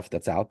expensive stuff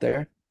that's out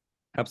there?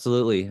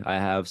 Absolutely. I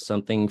have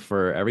something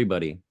for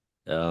everybody.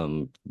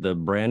 The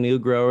brand new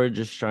grower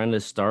just trying to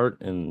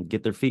start and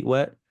get their feet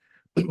wet,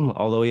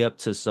 all the way up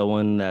to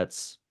someone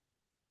that's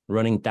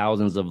running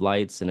thousands of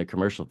lights in a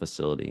commercial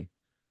facility.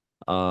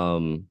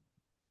 Um,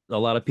 a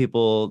lot of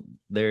people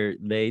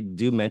they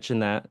do mention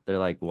that. They're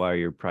like, why are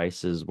your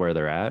prices where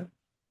they're at?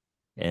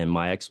 And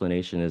my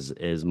explanation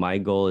is my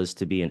goal is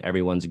to be in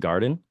everyone's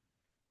garden,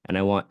 and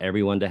I want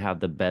everyone to have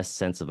the best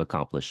sense of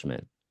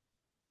accomplishment.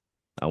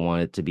 I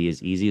want it to be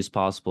as easy as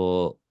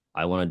possible.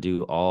 I want to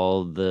do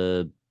all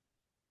the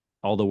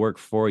work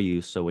for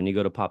you. So when you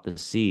go to pop the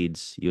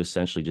seeds, you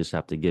essentially just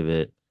have to give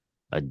it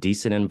a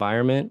decent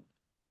environment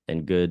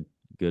and good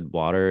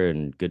water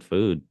and good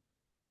food.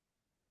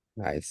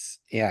 Nice.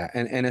 Yeah.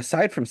 And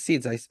aside from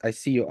seeds, I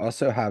see you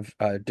also have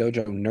a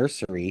Dojo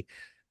Nursery.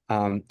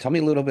 Tell me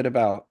a little bit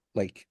about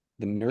like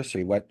the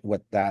nursery, what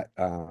that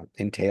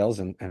entails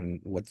and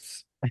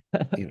what's,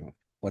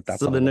 what that's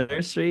So all the about.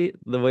 nursery,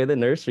 the way the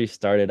nursery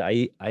started,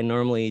 I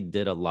normally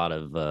did a lot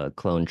of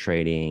clone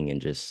trading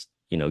and just,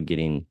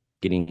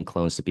 getting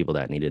clones to people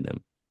that needed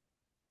them.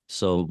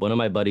 So one of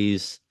my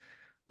buddies,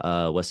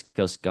 West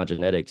Coast Gun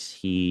Genetics,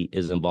 he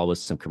is involved with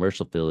some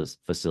commercial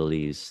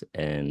facilities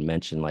and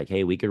mentioned like,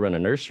 hey, we could run a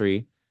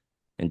nursery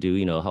and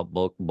do, help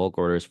bulk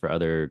orders for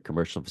other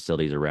commercial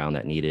facilities around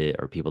that need it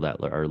or people that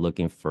are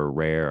looking for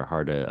rare or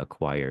hard to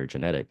acquire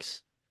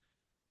genetics.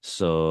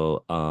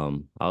 So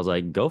I was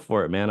like, go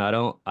for it, man.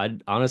 I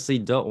honestly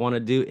don't want to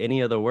do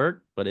any other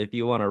work, but if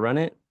you want to run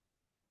it,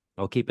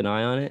 I'll keep an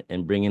eye on it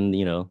and bring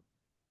in,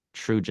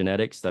 true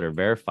genetics that are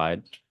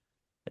verified,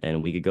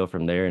 and we could go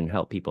from there and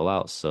help people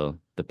out. So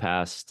the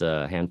past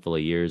handful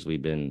of years,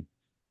 we've been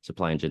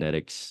supplying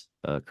genetics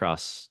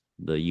across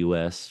the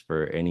US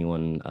for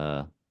anyone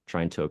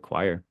trying to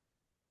acquire.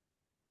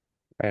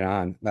 Right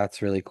on.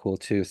 That's really cool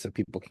too. So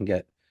people can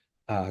get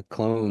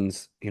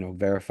clones,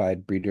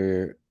 verified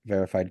breeder,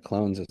 verified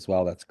clones as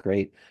well. That's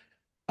great.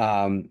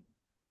 Um,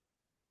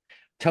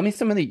 Tell me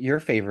some of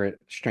your favorite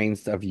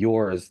strains of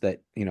yours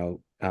that,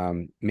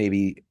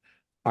 maybe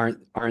aren't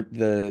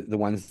the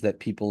ones that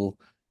people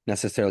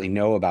necessarily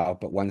know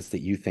about, but ones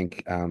that you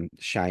think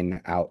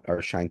shine out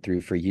or shine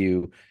through for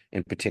you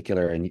in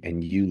particular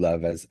and you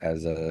love as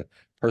a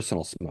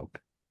personal smoke.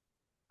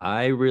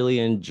 I really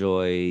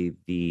enjoy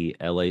the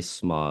LA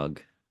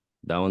Smog.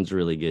 That one's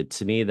really good.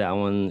 To me, that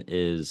one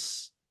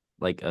is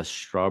like a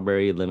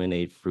strawberry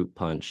lemonade fruit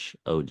punch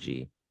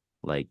OG.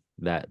 Like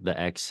that,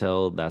 the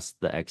XL, that's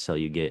the XL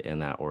you get in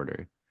that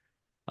order.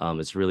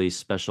 It's really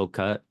special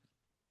cut.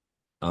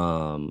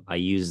 I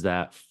used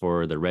that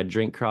for the red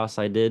drink cross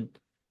I did.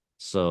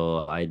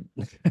 So I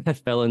I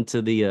fell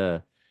into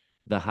the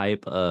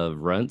hype of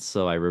runts.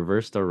 So I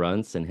reversed the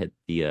runts and hit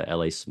the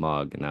LA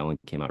Smog, and that one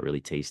came out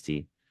really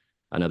tasty.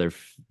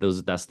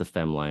 Those that's the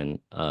fem line.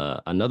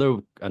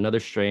 Another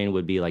strain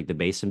would be like the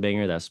Basin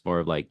Banger. That's more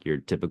of like your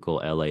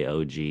typical LA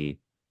OG,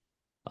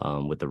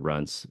 with the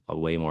runts,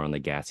 way more on the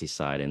gassy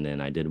side. And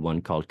then I did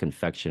one called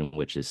Confection,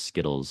 which is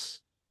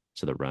Skittles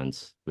to the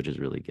runs, which is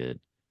really good.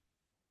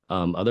 Right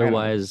on.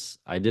 Otherwise,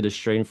 I did a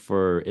strain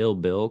for Ill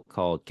Bill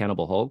called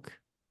Cannibal Hulk.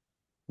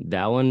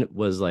 That one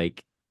was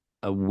like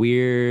a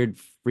weird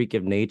freak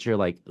of nature,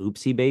 like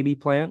oopsie baby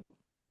plant.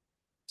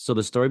 So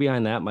the story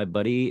behind that, my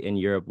buddy in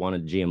Europe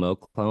wanted GMO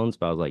clones,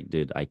 but I was like,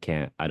 dude, I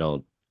can't. I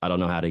don't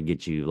know how to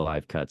get you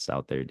live cuts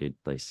out there, dude.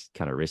 Like, it's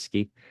kind of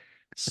risky.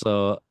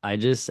 So I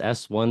just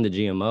S1 the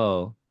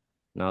GMO,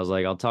 and I was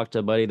like, I'll talk to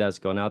a buddy that's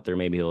going out there.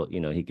 Maybe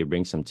he could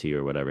bring some to you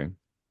or whatever.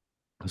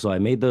 So I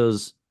made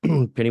those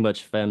pretty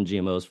much fem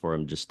GMOs for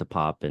him just to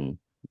pop and,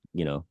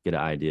 get an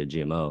idea of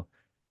GMO.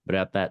 But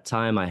at that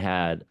time, I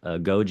had a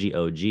Goji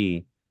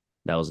OG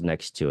that was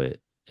next to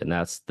it. And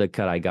that's the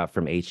cut I got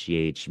from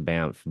HGH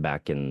Banff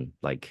back in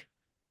like,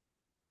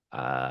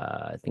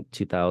 I think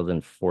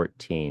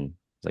 2014.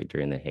 It's like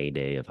during the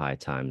heyday of High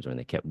Times when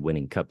they kept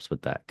winning cups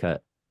with that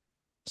cut.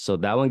 So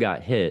that one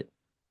got hit.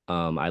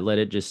 I let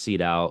it just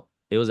seed out.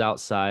 It was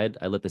outside.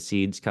 I let the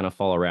seeds kind of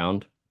fall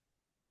around.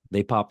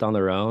 They popped on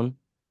their own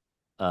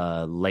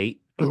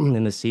late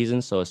in the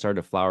season, so it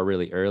started to flower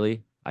really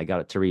early. I got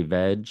it to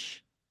re-veg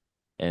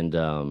and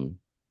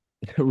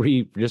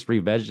just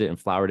re-vegged it and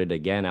flowered it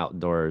again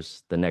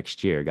outdoors the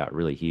next year. It got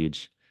really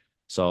huge.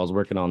 So I was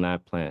working on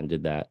that plant and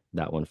did that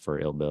one for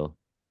Ill Bill.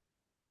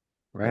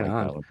 I Right like that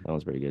on. one. That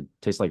one's pretty good.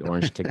 Tastes like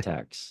orange Tic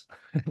Tacs.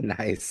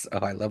 Nice. Oh,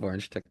 I love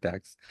orange Tic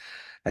Tacs.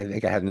 I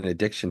think I had an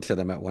addiction to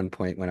them at one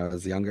point when I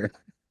was younger.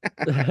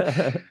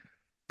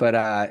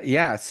 But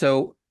yeah,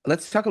 so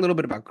let's talk a little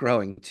bit about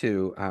growing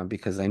too,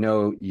 because I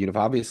know you've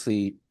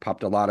obviously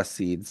popped a lot of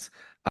seeds.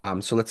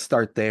 So let's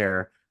start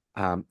there,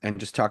 and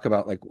just talk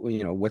about like,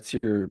 what's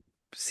your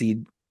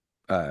seed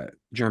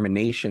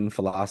germination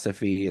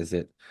philosophy? Is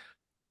it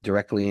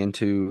directly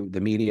into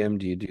the medium?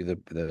 Do you do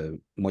the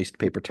moist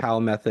paper towel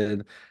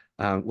method?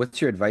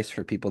 What's your advice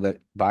for people that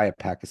buy a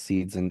pack of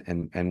seeds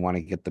and want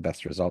to get the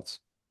best results?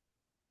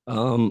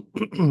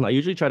 I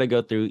usually try to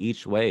go through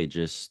each way,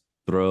 just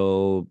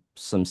throw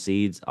some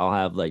seeds. I'll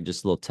have like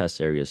just little test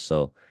areas.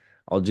 So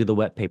I'll do the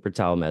wet paper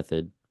towel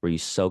method where you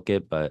soak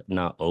it, but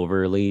not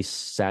overly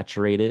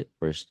saturate it.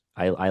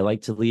 I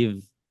like to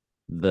leave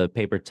the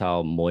paper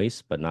towel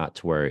moist, but not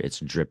to where it's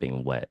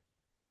dripping wet.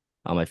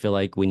 I feel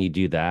like when you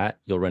do that,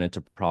 you'll run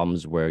into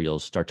problems where you'll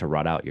start to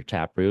rot out your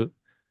taproot,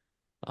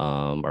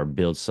 or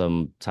build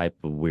some type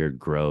of weird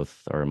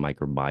growth or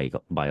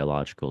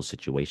microbiological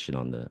situation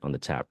on the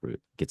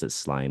taproot. Gets it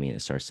slimy and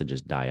it starts to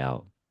just die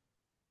out.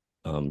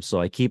 So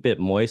I keep it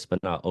moist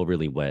but not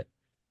overly wet.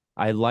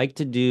 I like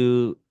to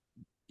do,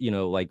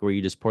 like where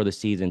you just pour the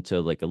seeds into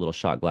like a little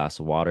shot glass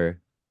of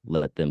water,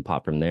 let them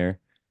pop from there.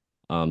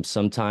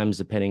 Sometimes,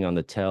 depending on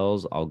the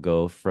tails, I'll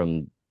go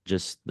from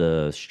just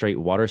the straight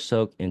water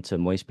soak into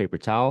moist paper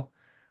towel,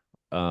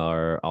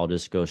 or I'll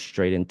just go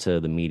straight into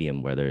the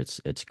medium, whether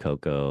it's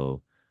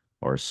cocoa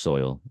or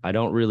soil. I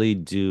don't really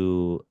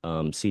do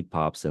seed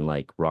pops in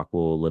like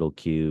Rockwool little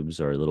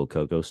cubes or little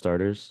cocoa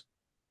starters.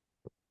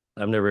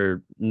 I've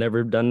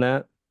never done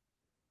that.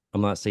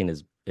 I'm not saying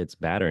it's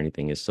bad or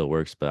anything. It still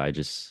works, but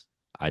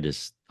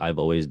I've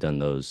always done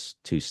those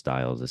two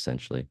styles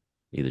essentially.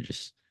 Either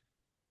just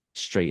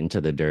straight into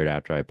the dirt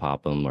after I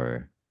pop them,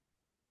 or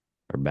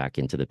back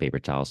into the paper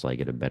towel so I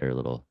get a better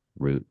little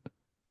root.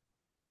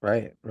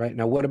 Right, right.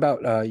 Now, what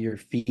about your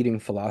feeding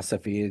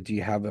philosophy? Do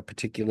you have a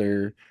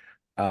particular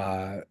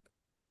uh,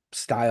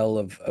 style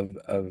of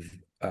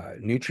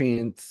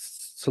nutrient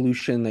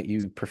solution that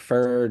you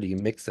prefer? Do you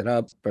mix it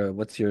up, or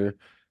what's your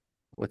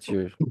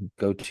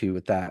go-to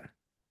with that?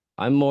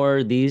 I'm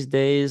more these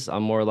days,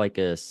 I'm more like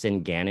a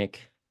synganic,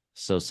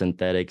 so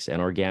synthetics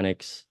and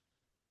organics.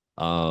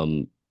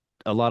 Um,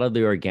 a lot of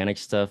the organic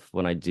stuff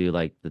when I do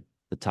like the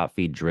top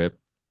feed drip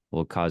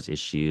will cause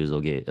issues.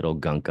 It'll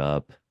gunk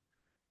up.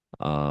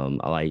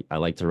 I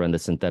like to run the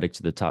synthetic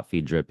to the top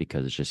feed drip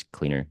because it's just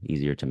cleaner,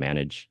 easier to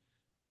manage.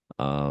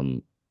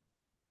 Um,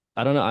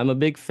 I don't know. I'm a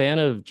big fan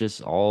of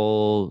just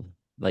all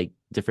like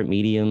different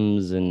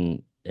mediums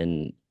and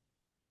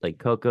like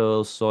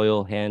cocoa,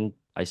 soil,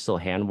 I still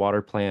hand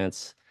water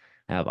plants.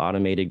 I have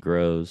automated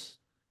grows.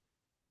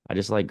 I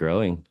just like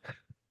growing.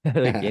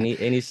 Like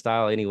any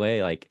style, any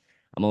way. Like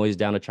I'm always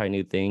down to try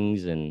new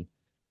things and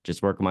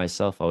just work on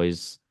myself.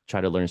 Always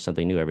try to learn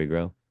something new every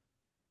grow.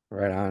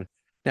 Right on.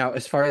 Now,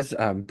 as far as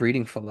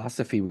breeding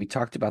philosophy, we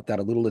talked about that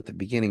a little at the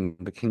beginning,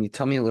 but can you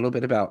tell me a little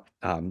bit about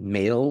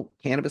male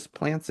cannabis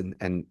plants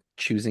and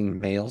choosing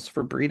males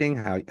for breeding,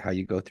 how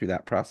you go through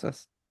that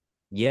process?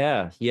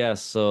 Yeah, yeah.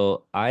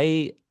 So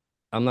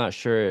I'm not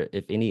sure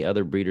if any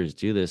other breeders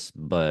do this,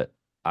 but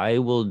I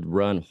will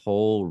run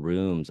whole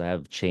rooms. I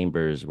have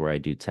chambers where I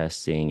do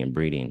testing and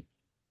breeding.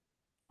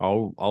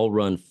 I'll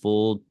run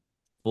full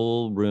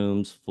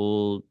rooms,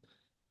 full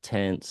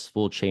tents,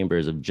 full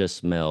chambers of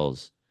just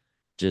males,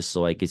 just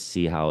so I could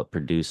see how it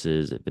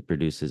produces, if it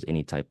produces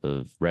any type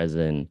of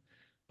resin,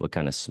 what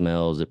kind of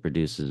smells it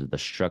produces, the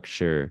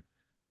structure,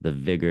 the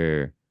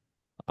vigor,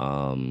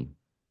 um,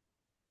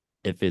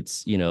 if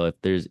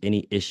there's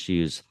any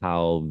issues,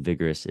 how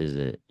vigorous is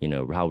it?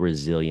 How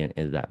resilient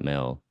is that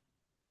male?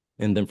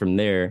 And then from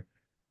there,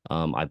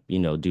 I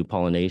do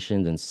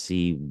pollinations and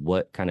see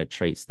what kind of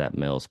traits that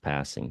male's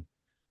passing.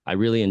 I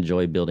really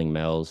enjoy building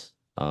males.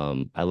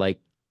 I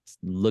like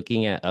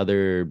looking at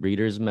other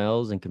breeders'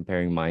 males and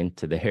comparing mine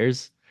to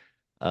theirs.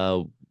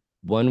 Uh,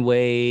 One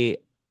way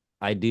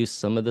I do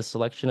some of the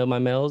selection of my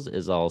males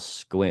is I'll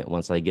squint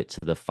once I get to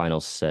the final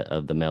set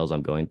of the males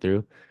I'm going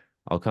through.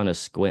 I'll kind of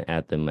squint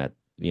at them at,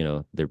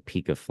 their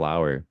peak of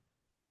flower.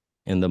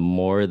 And the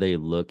more they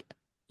look,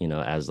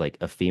 as like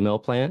a female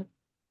plant,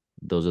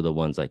 those are the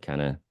ones I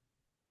kind of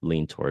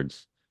lean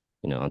towards,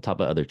 on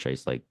top of other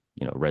traits like,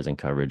 resin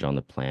coverage on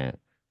the plant.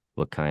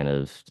 What kind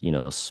of,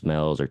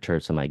 smells or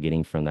terps am I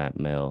getting from that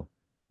male?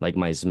 Like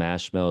my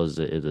smash smell is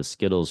a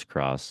Skittles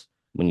cross.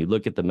 When you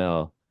look at the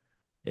male,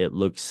 it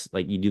looks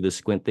like you do the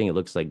squint thing, it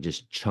looks like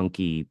just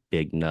chunky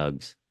big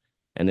nugs.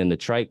 And then the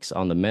trikes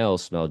on the male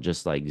smell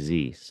just like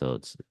Z. So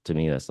it's to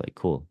me that's like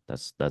cool.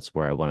 That's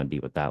where I want to be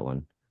with that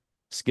one.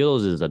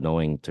 Skittles is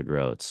annoying to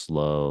grow. It's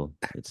slow.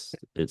 It's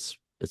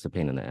a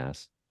pain in the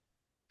ass.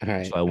 All So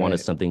right, I all wanted right.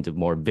 something to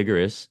more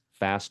vigorous,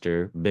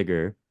 faster,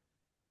 bigger,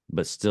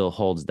 but still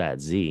holds that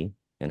Z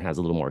and has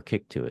a little more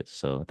kick to it.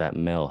 So that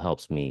male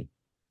helps me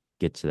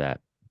get to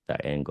that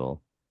end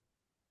goal.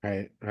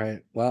 Right,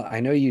 right. Well, I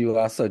know you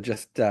also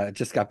just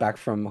got back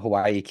from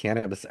Hawaii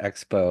Cannabis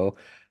Expo.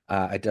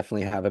 I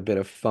definitely have a bit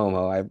of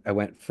FOMO. I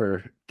went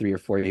for 3 or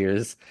 4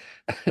 years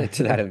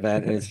to that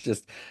event, and it's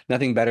just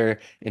nothing better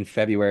in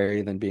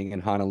February than being in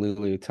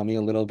Honolulu. Tell me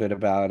a little bit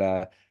about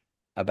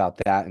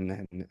that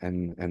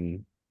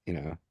and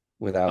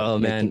without Oh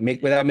man,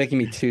 making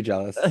me too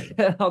jealous.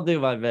 I'll do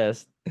my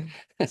best.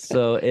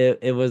 So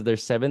it was their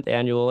seventh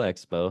annual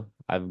expo.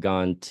 I've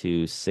gone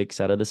to six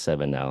out of the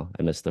seven now.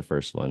 I missed the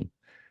first one.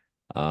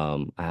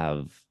 I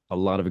have a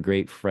lot of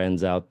great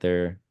friends out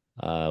there.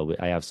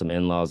 I have some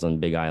in-laws on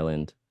Big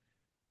Island.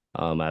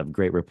 I have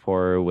great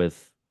rapport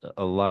with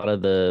a lot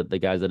of the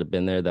guys that have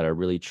been there that are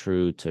really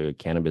true to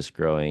cannabis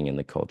growing and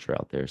the culture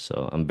out there.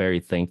 So I'm very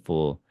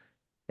thankful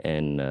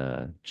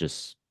and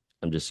just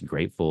I'm just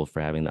grateful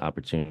for having the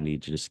opportunity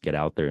to just get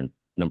out there and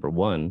number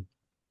one,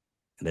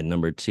 and then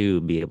number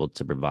two, be able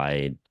to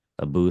provide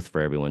a booth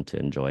for everyone to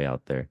enjoy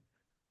out there.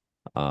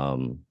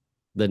 Um,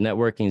 the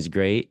networking is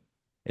great.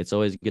 It's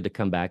always good to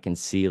come back and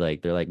see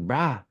like they're like,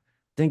 brah,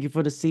 thank you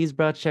for the seeds,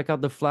 bro. Check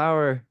out the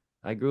flower.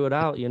 I grew it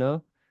out, you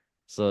know?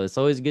 So it's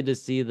always good to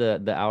see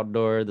the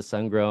outdoor, the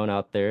sun grown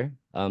out there.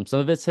 Some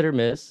of it's hit or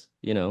miss,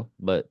 you know,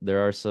 but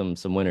there are some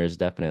winners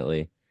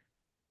definitely.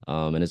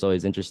 And it's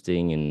always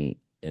interesting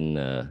and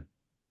I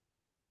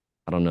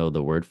don't know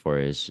the word for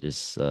it.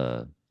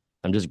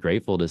 I'm just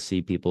grateful to see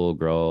people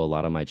grow a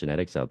lot of my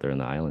genetics out there in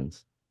the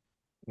islands.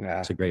 Yeah,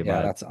 It's a great yeah,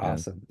 vibe. that's Yeah.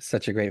 awesome.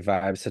 Such a great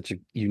vibe, such a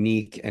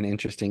unique and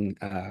interesting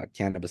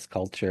cannabis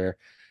culture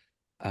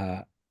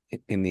uh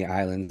in the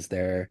islands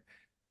there.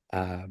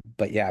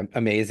 But yeah,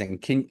 amazing.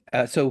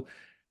 Why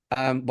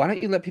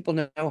don't you let people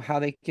know how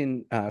they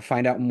can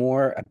find out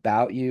more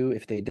about you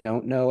if they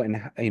don't know,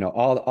 and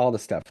all the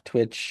stuff,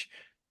 Twitch,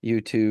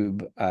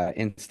 YouTube,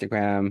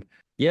 Instagram.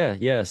 Yeah,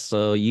 yeah.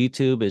 So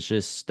YouTube is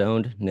just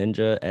Stoned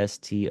Ninja,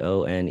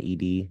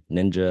 STONED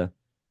Ninja.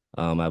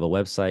 I have a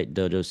website,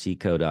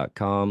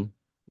 dojoseco.com.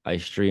 I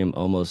stream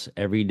almost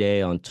every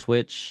day on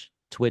Twitch,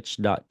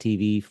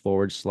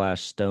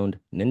 twitch.tv/stoned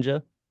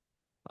ninja.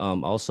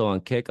 Also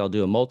on Kick, I'll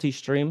do a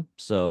multi-stream.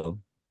 So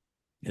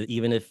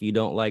even if you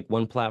don't like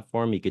one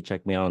platform, you could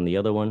check me out on the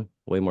other one.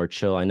 Way more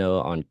chill. I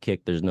know on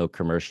Kick there's no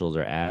commercials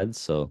or ads.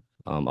 So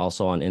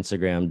also on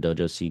Instagram,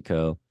 Dojo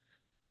Seco,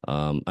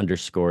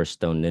 _,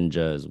 Stone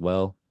Ninja as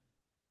well.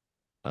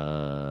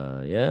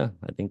 Yeah,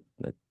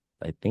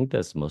 I think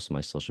that's most of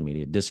my social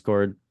media.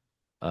 Discord,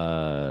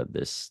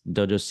 this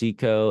Dojo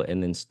Seco,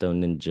 and then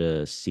Stone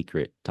Ninja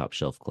Secret Top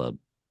Shelf Club.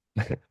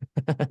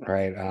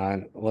 Right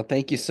on. Well,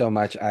 thank you so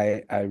much.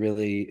 I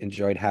really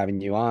enjoyed having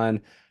you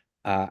on.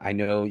 I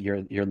know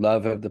your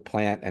love of the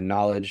plant and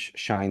knowledge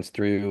shines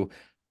through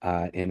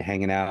in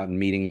hanging out and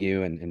meeting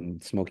you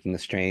and smoking the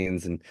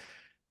strains and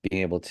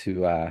being able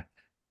to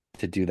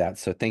do that.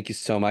 So thank you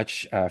so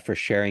much for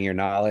sharing your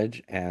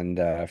knowledge and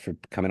for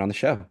coming on the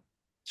show.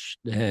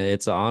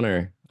 It's an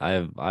honor.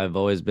 I've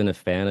always been a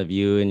fan of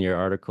you and your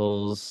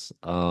articles.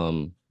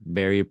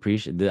 Very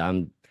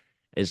appreciative.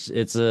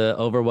 It's a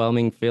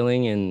overwhelming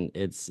feeling, and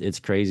it's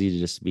crazy to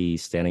just be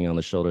standing on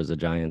the shoulders of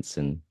giants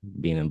and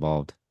being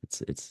involved.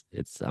 It's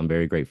I'm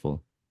very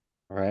grateful.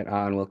 All right,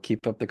 on. We'll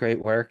keep up the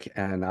great work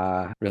and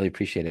really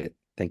appreciate it.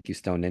 Thank you,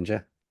 Stone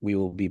Ninja. We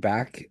will be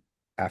back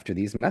after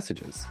these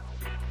messages.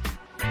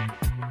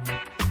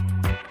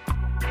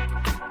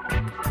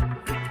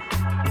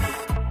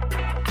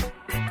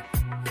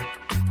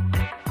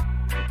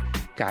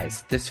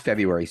 Guys, this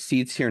February,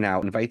 Seeds Here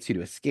Now invites you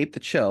to escape the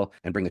chill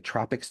and bring the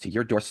tropics to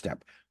your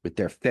doorstep with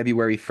their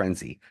February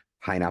frenzy,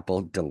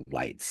 Pineapple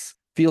Delights.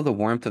 Feel the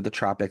warmth of the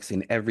tropics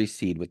in every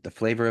seed with the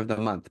flavor of the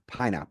month,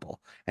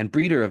 pineapple, and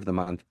breeder of the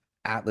month,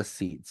 Atlas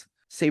Seeds.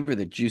 Savor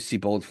the juicy,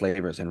 bold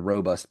flavors and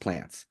robust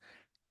plants.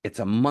 It's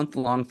a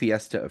month-long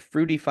fiesta of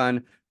fruity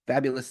fun,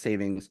 fabulous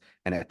savings,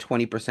 and a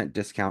 20%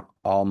 discount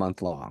all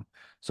month long.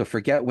 So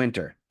forget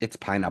winter, it's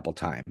pineapple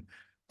time.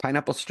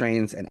 Pineapple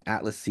strains and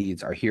Atlas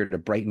seeds are here to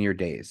brighten your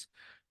days.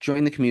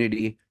 Join the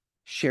community,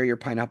 share your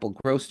pineapple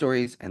grow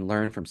stories, and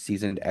learn from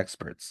seasoned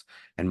experts.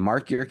 And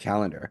mark your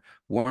calendar.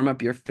 Warm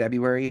up your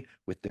February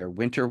with their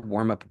winter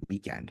warm-up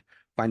weekend.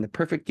 Find the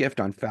perfect gift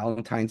on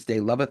Valentine's Day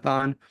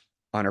Love-a-thon,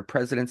 honor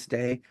President's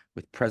Day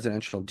with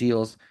presidential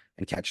deals,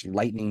 and catch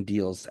lightning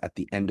deals at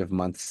the end of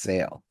month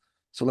sale.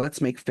 So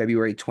let's make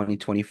February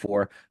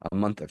 2024 a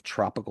month of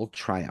tropical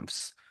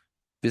triumphs.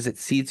 Visit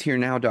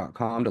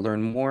seedsherenow.com to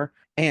learn more,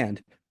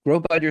 and Grow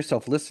Bud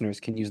Yourself listeners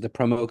can use the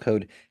promo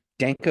code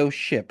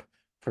DANKOSHIP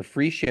for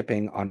free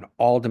shipping on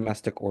all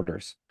domestic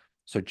orders.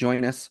 So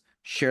join us,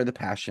 share the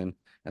passion,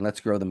 and let's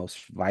grow the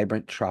most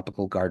vibrant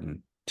tropical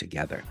garden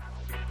together.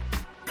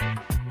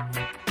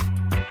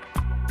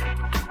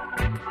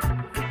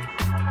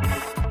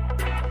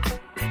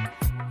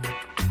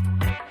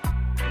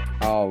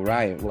 All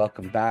right,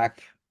 welcome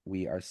back.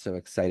 We are so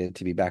excited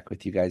to be back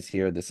with you guys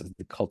here. This is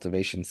the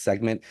cultivation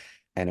segment.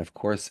 And of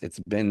course, it's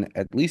been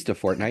at least a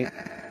fortnight.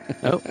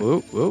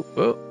 Oh.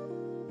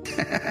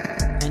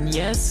 And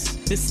yes,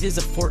 this is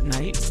a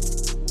fortnight.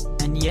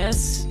 And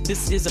yes,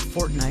 this is a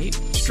fortnight.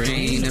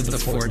 Strain of the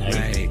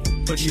fortnight.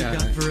 What do you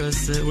got for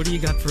us? What do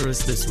you got for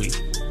us this week?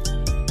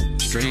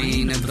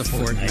 Strain of the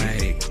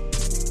fortnight.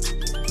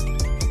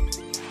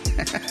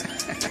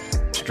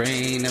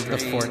 Strain of the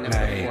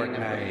fortnight.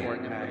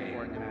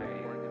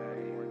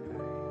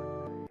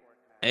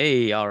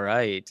 Hey, all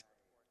right.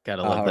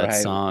 Gotta love All that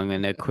right. song,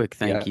 and a quick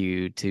thank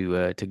you to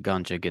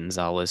Gancha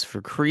Gonzalez for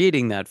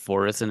creating that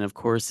for us. And of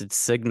course, it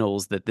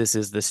signals that this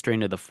is the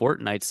strain of the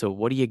fortnight. So,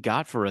 what do you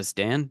got for us,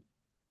 Dan?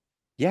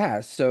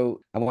 Yeah, so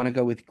I want to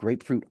go with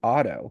Grapefruit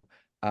Auto.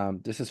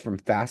 This is from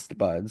Fast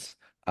Buds.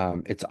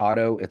 It's an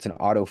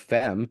auto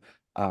fem.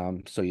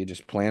 So you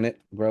just plant it,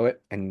 grow it,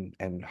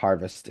 and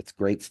harvest. It's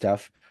great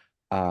stuff.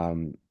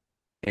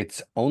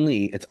 It's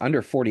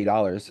under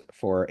 $40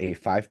 for a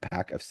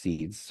 5-pack of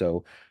seeds.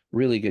 So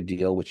really good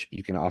deal, which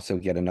you can also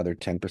get another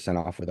 10%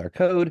 off with our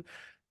code.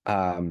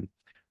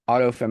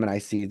 Auto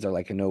feminized seeds are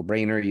like a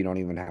no-brainer. You don't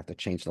even have to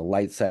change the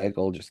light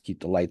cycle, just keep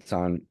the lights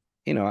on.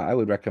 I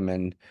would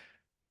recommend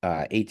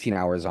 18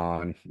 hours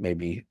on.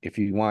 Maybe if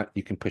you want,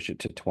 you can push it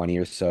to 20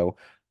 or so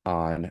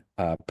on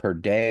per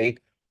day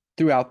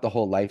throughout the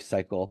whole life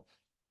cycle.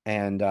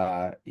 And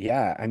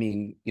yeah, I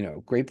mean,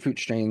 grapefruit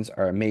strains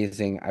are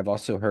amazing. I've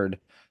also heard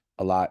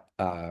a lot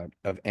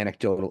of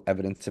anecdotal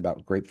evidence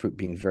about grapefruit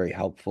being very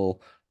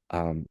helpful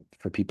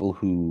for people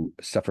who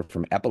suffer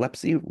from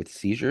epilepsy with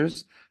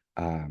seizures.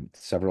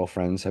 Several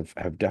friends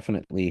have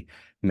definitely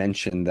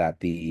mentioned that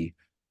the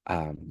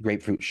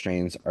grapefruit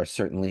strains are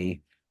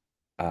certainly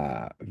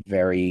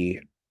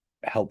very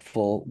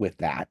helpful with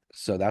that.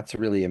 So that's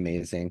really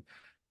amazing.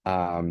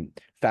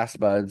 Fast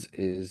Buds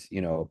is,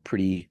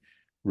 pretty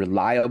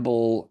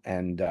reliable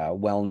and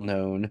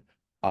well-known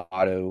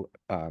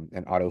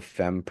and auto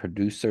fem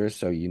producer.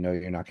 So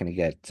you're not going to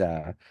get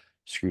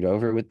screwed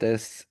over with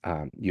this.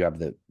 You have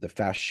the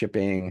fast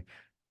shipping,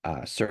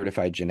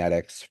 certified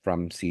genetics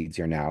from Seeds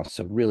Here Now.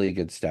 So really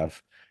good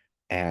stuff.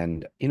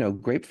 And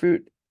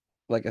grapefruit,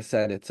 like I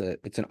said, it's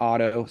an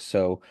auto,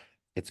 so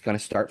it's going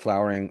to start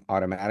flowering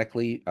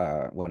automatically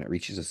when it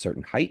reaches a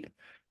certain height.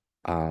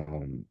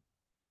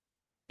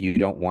 You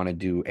don't want to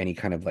do any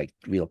kind of like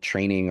real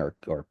training or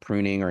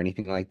pruning or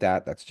anything like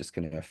that. That's just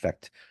going to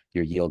affect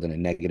your yield in a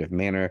negative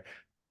manner.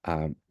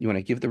 You want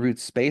to give the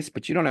roots space,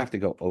 but you don't have to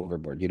go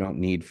overboard. You don't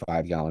need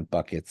 5-gallon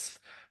buckets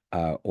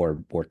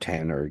or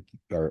 10 or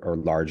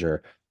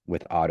larger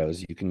with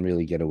autos. You can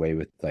really get away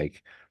with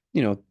like,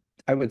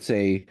 I would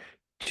say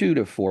 2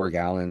 to 4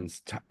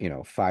 gallons,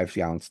 5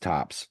 gallons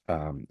tops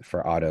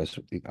for autos.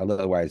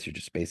 Otherwise, you're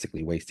just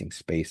basically wasting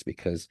space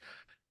because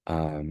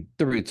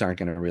the roots aren't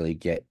going to really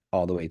get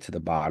all the way to the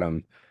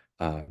bottom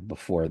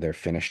before they're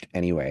finished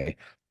anyway.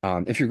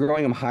 If you're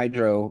growing them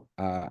hydro,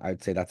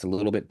 I'd say that's a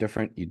little bit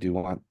different. You do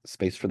want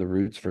space for the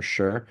roots for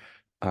sure,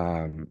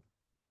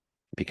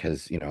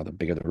 because the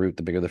bigger the root,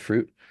 the bigger the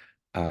fruit.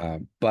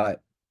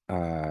 But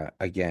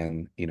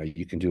again,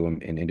 you can do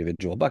them in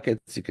individual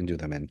buckets. You can do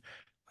them in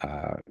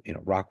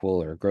rock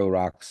wool or grow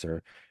rocks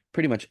or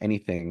pretty much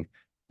anything.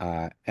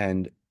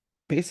 And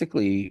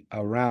basically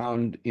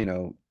around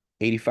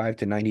 85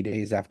 to 90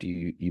 days after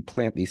you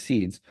plant these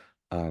seeds,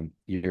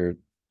 you're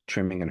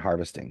trimming and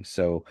harvesting.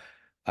 So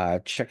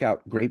check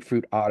out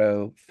Grapefruit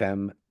Auto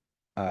Fem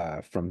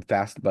from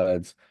Fast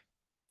Buds,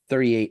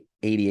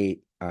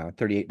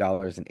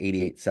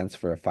 $38.88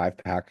 for a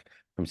 5-pack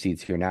from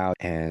Seeds Here Now.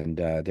 And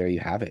there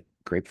you have it.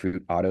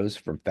 Grapefruit Autos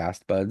from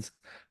Fast Buds,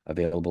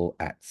 available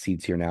at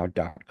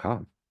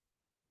seedsherenow.com.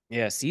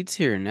 Yeah, Seeds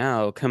Here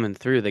Now coming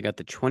through. They got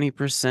the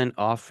 20%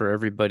 off for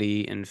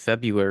everybody in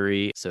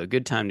February. So a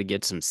good time to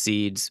get some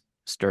seeds,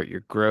 start your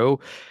grow.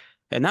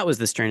 And that was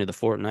the strain of the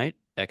fortnight.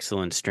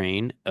 Excellent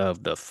strain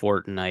of the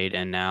fortnight.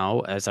 And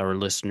now, as our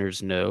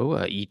listeners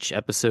know, each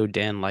episode,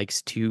 Dan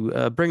likes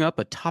to bring up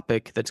a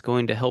topic that's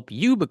going to help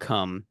you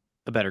become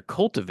a better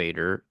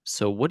cultivator.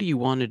 So what do you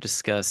want to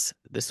discuss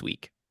this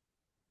week?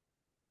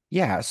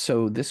 Yeah,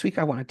 so this week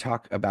I want to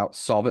talk about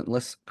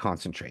solventless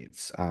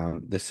concentrates.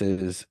 This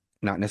is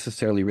not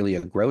necessarily really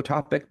a grow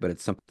topic, but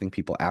it's something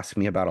people ask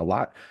me about a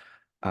lot,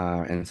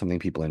 and something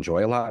people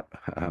enjoy a lot,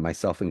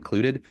 myself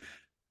included,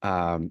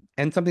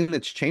 and something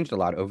that's changed a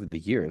lot over the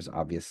years,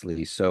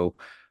 obviously. So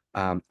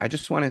I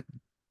just want to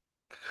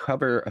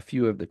cover a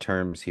few of the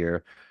terms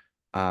here.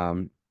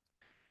 The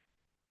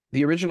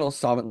original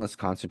solventless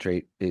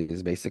concentrate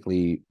is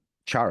basically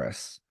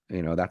charas.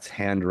 That's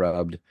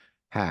hand-rubbed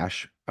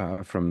hash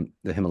from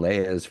the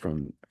Himalayas,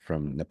 from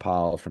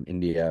Nepal, from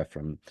India,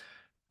 from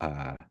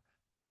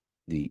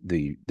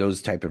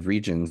those type of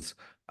regions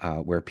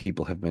where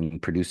people have been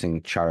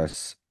producing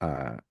charas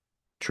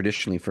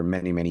traditionally for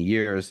many, many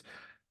years.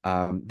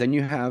 Then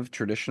you have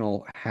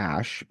traditional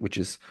hash, which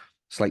is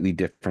slightly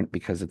different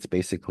because it's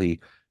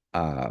basically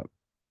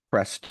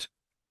pressed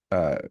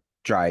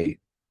dry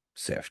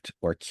sift,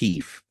 or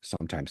keef,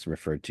 sometimes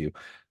referred to.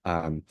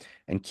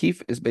 And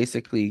keef is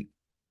basically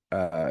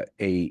a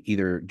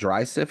either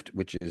dry sift,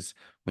 which is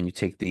when you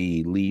take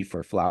the leaf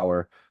or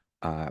flower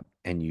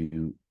and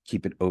you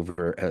keep it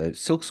over a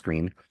silk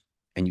screen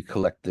and you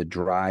collect the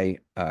dry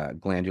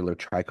glandular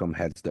trichome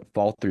heads that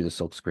fall through the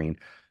silk screen.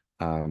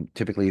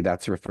 Typically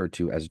that's referred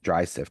to as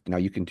dry sift. Now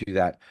you can do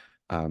that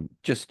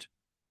just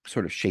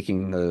sort of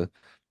shaking the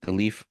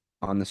leaf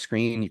on the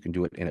screen. You can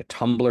do it in a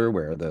tumbler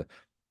where the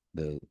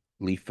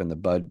leaf and the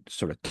bud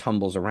sort of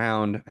tumbles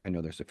around. I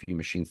know there's a few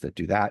machines that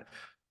do that.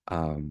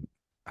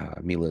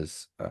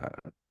 Mila's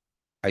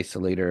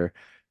isolator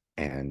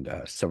and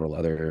several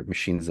other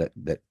machines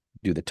that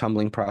do the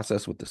tumbling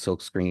process with the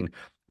silk screen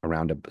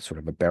around a sort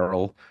of a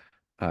barrel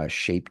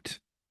shaped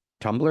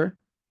tumbler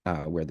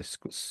where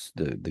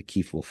the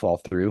keef will fall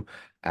through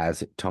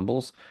as it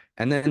tumbles.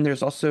 And then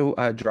there's also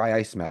a dry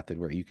ice method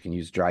where you can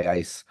use dry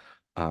ice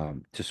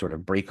to sort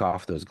of break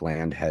off those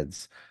gland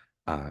heads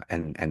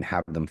and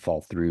have them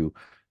fall through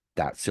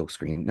that silk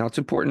screen. Now, it's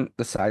important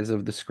the size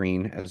of the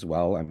screen as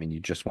well. I mean,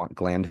 you just want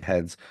gland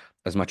heads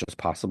as much as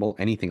possible.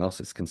 Anything else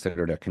is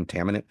considered a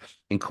contaminant,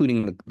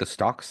 including the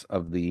stalks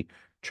of the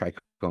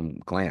trichome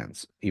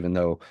glands. Even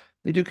though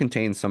they do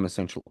contain some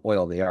essential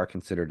oil, they are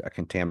considered a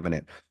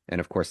contaminant.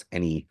 And of course,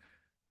 any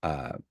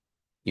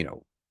you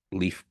know,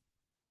 leaf,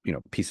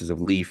 pieces of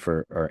leaf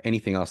or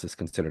anything else is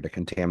considered a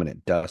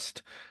contaminant.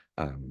 Dust,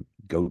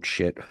 goat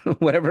shit,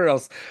 whatever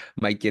else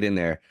might get in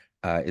there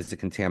is a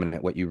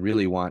contaminant. What you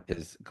really want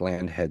is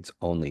gland heads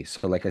only.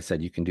 So like I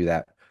said, you can do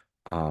that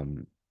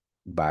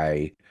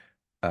by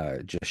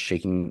just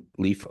shaking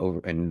leaf over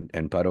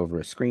and bud over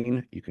a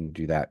screen. You can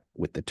do that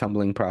with the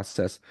tumbling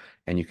process,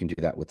 and you can do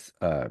that with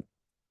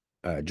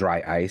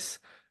dry ice,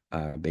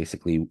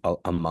 basically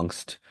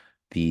amongst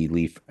the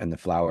leaf and the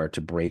flower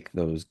to break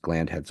those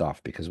gland heads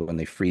off, because when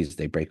they freeze,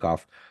 they break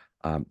off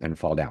and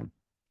fall down.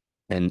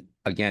 And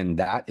again,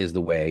 that is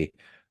the way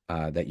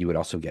that you would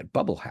also get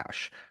bubble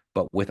hash,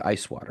 but with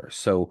ice water.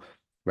 So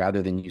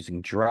rather than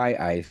using dry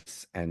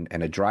ice and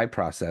a dry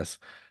process,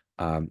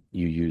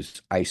 you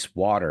use ice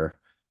water,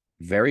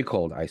 very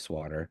cold ice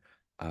water,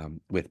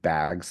 with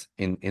bags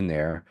in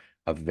there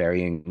of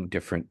varying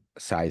different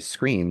size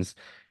screens.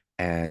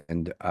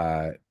 And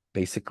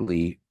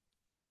basically,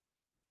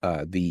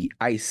 the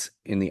ice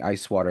in the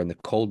ice water and the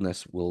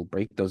coldness will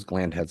break those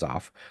gland heads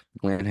off. The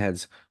gland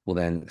heads will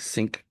then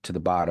sink to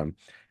the bottom.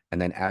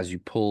 And then as you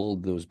pull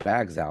those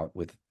bags out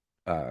with,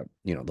 the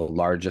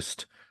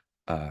largest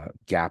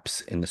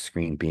gaps in the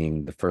screen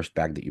being the first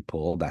bag that you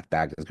pull, that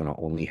bag is going to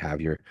only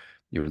have your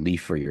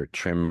leaf or your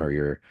trim or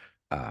your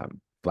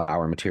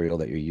flower material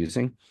that you're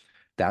using.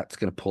 That's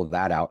going to pull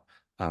that out.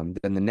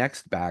 Then the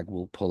next bag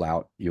will pull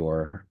out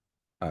your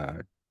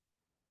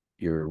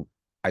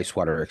ice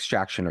water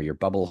extraction or your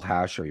bubble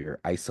hash or your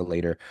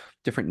isolator,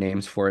 different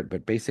names for it.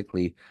 But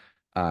basically,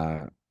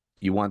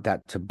 you want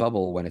that to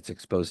bubble when it's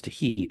exposed to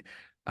heat.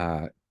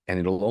 And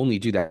it'll only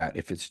do that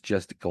if it's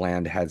just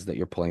gland heads that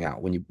you're pulling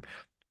out. When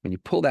you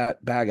pull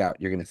that bag out,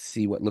 you're going to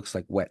see what looks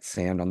like wet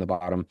sand on the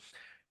bottom.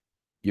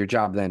 Your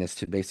job then is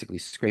to basically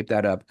scrape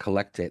that up,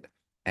 collect it,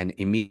 and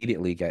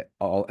immediately get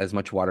as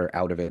much water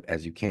out of it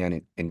as you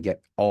can, and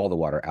get all the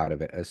water out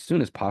of it as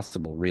soon as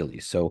possible, really.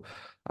 So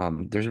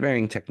there's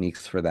varying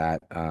techniques for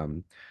that,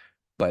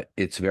 but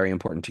it's very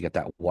important to get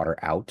that water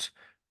out.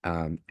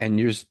 And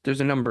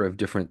there's a number of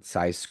different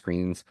size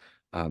screens,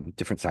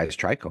 different size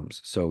trichomes.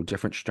 So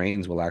different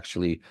strains will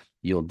actually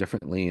yield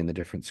differently in the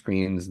different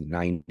screens,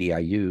 90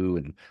 IU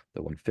and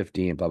the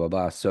 150 and blah, blah,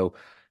 blah. So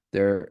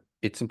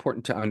it's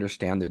important to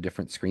understand the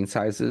different screen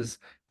sizes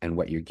and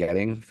what you're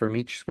getting from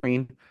each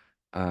screen.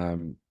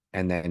 And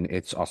then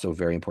it's also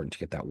very important to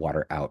get that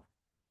water out.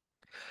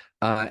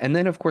 And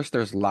then, of course,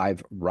 there's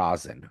live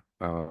rosin.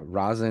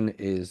 Rosin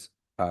is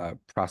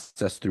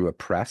processed through a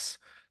press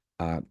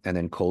and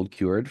then cold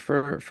cured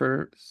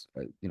for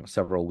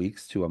several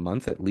weeks to a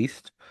month at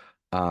least.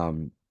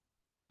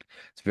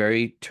 It's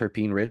very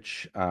terpene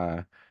rich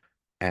and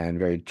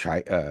very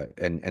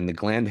and the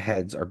gland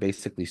heads are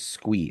basically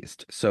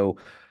squeezed. So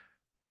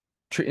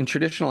in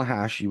traditional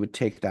hash, you would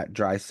take that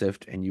dry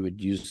sift and you would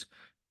use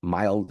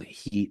mild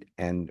heat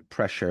and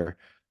pressure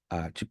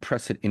to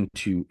press it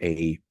into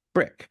a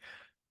brick.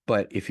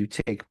 But if you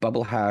take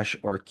bubble hash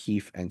or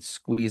keef and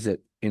squeeze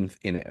it in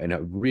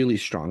a really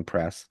strong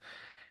press,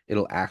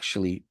 it'll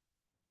actually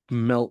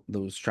melt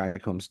those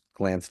trichomes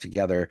glands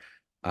together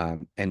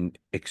and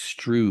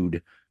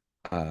extrude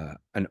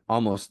an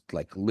almost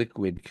like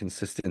liquid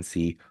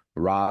consistency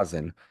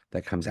rosin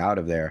that comes out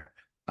of there.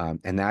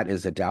 And that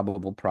is a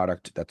dabbable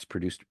product that's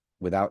produced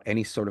without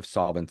any sort of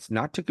solvents,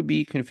 not to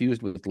be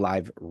confused with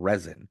live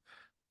resin,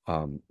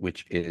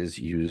 which is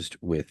used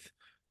with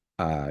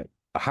a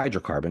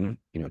hydrocarbon,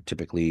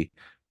 typically,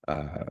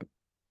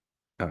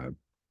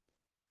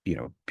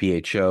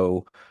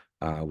 BHO,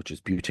 which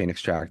is butane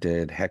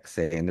extracted,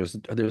 hexane.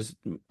 There's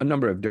a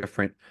number of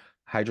different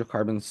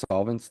hydrocarbon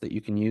solvents that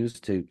you can use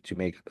to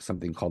make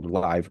something called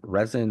live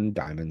resin,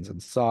 diamonds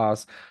and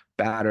sauce,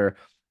 batter.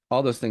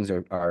 All those things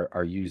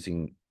are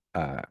using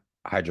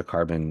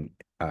hydrocarbon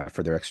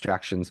for their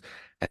extractions,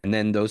 and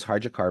then those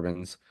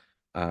hydrocarbons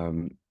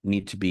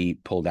need to be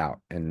pulled out,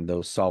 and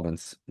those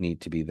solvents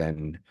need to be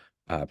then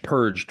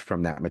purged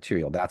from that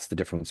material. That's the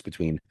difference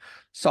between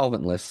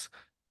solventless,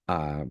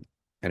 and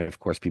of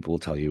course, people will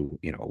tell you,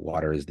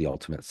 water is the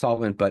ultimate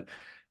solvent, but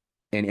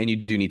and you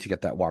do need to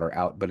get that water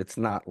out, but it's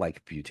not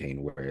like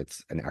butane where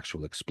it's an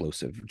actual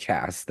explosive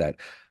gas that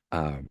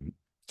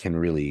can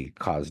really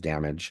cause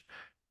damage.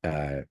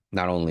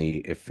 Not only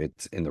if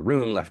it's in the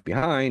room left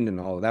behind and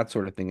all of that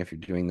sort of thing, if you're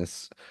doing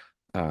this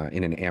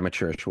in an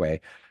amateurish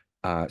way.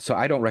 So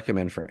I don't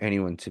recommend for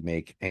anyone to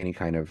make any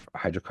kind of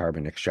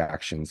hydrocarbon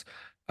extractions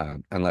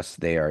unless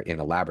they are in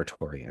a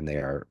laboratory and they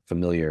are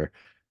familiar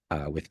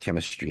with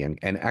chemistry and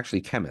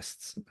actually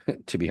chemists,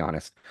 to be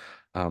honest,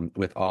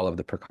 with all of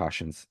the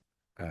precautions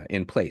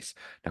in place.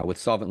 Now, with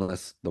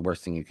solventless, the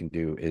worst thing you can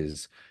do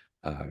is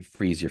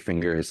freeze your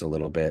fingers a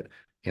little bit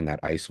in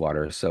that ice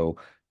water. So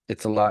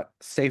it's a lot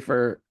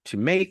safer to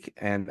make,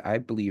 and I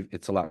believe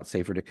it's a lot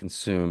safer to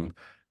consume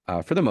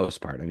for the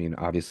most part. I mean,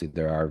 obviously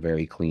there are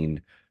very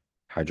clean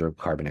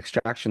hydrocarbon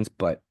extractions,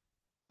 but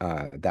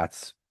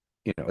that's,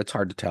 it's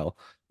hard to tell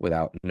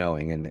without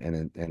knowing.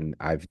 And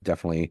I've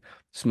definitely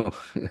smoked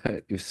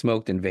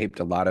smoked and vaped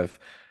a lot of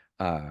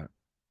uh,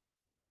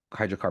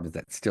 hydrocarbons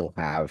that still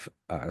have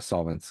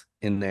solvents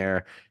in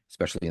there,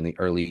 especially in the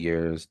early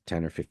years,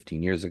 10 or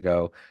 15 years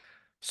ago.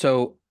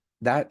 So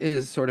that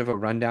is sort of a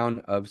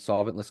rundown of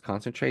solventless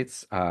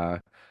concentrates.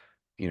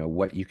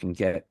 What you can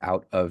get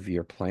out of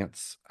your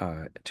plants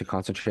to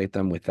concentrate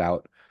them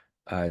without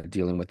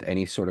dealing with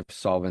any sort of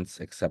solvents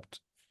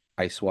except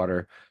ice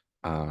water,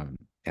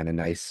 and a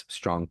nice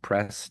strong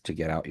press to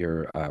get out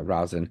your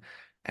rosin.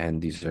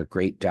 And these are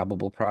great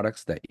dabbable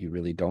products that you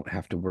really don't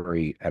have to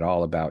worry at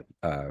all about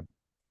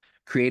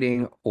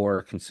creating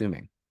or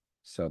consuming.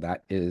 So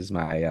that is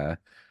my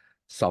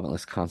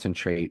solventless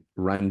concentrate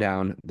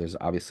rundown. There's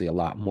obviously a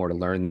lot more to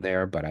learn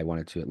there, but I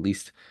wanted to at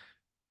least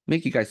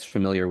make you guys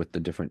familiar with the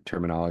different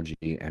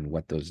terminology and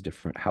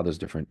how those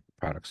different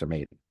products are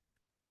made.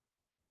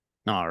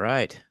 All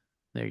right.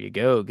 There you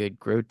go. Good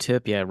grow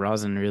tip. Yeah,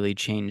 rosin really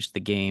changed the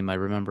game. I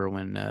remember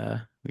when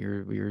we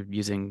were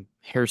using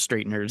hair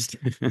straighteners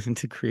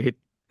to create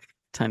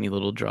tiny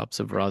little drops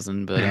of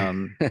rosin, but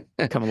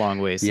come a long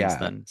way since Yeah,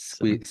 then.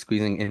 So,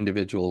 squeezing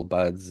individual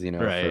buds,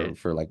 right.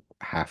 for like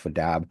half a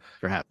dab.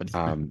 For happened.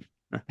 Um,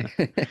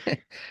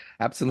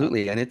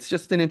 Absolutely. And it's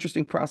just an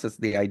interesting process.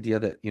 The idea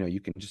that,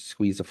 you can just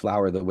squeeze a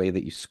flower the way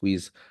that you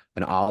squeeze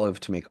an olive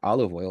to make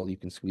olive oil, you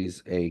can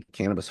squeeze a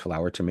cannabis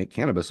flower to make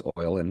cannabis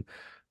oil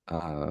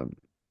um,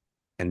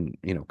 and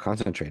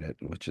concentrate it,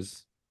 which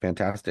is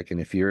fantastic. And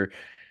if if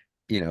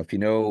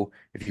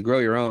you grow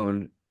your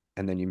own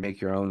and then you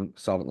make your own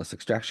solventless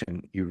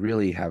extraction, you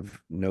really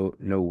have no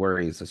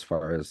worries as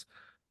far as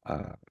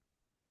uh,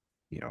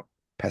 you know,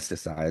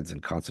 pesticides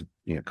and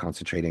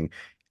concentrating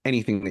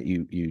anything that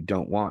you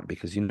don't want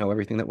because you know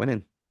everything that went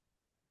in.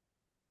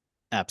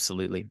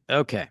 Absolutely.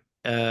 Okay.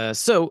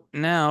 So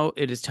now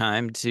it is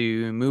time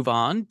to move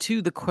on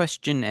to the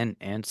question and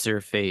answer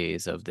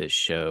phase of this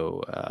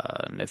show.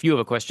 And if you have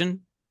a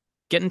question,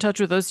 get in touch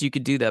with us. You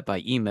could do that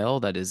by email.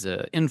 That is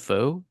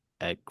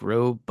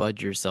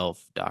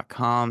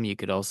info@growbudyourself.com. You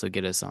could also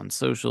get us on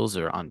socials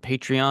or on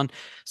Patreon.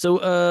 So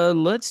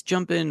let's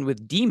jump in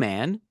with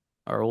D-Man,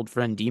 our old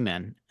friend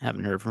D-Man.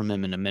 Haven't heard from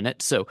him in a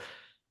minute. So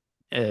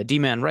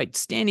D-Man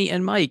writes, Danny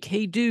and Mike,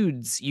 hey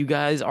dudes, you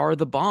guys are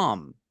the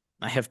bomb.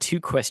 I have two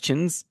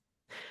questions.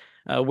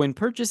 When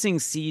purchasing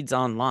seeds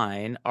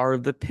online, are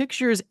the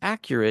pictures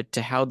accurate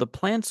to how the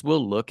plants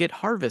will look at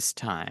harvest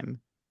time?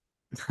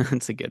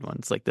 That's a good one.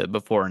 It's like the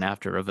before and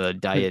after of a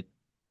diet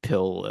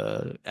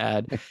pill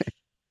ad.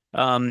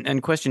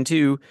 And question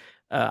two,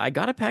 I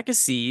got a pack of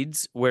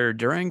seeds where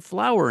during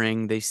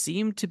flowering, they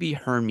seemed to be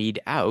hermied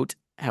out.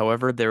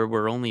 However, there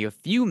were only a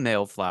few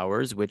male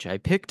flowers, which I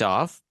picked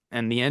off,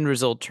 and the end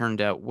result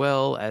turned out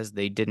well as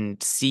they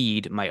didn't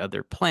seed my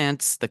other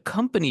plants. The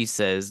company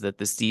says that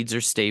the seeds are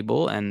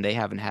stable and they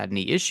haven't had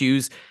any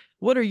issues.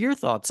 What are your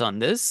thoughts on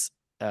this?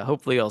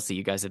 Hopefully, I'll see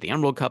you guys at the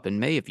Emerald Cup in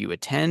May if you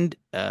attend.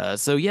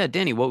 So, yeah,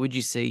 Danny, what would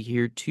you say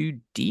here to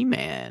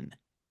D-Man?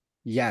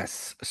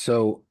 Yes.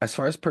 So as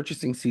far as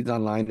purchasing seeds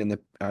online and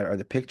are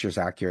the pictures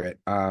accurate?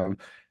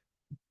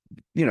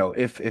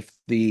 If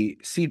the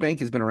seed bank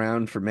has been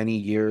around for many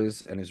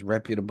years and is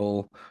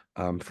reputable,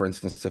 for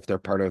instance, if they're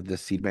part of the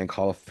Seed Bank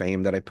Hall of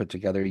Fame that I put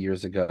together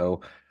years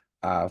ago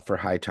for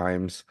High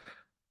Times,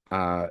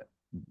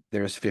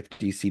 there's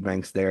 50 seed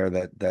banks there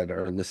that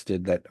are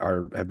listed that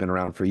have been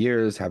around for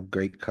years, have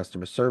great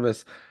customer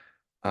service.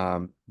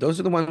 Those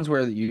are the ones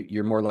where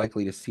you're more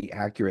likely to see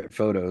accurate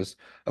photos.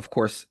 Of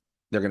course,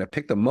 they're going to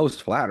pick the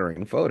most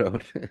flattering photo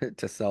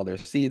to sell their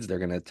seeds. They're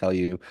going to tell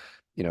you,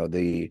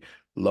 the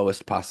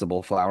lowest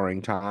possible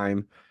flowering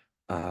time.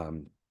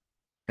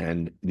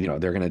 And they're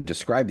going to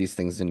describe these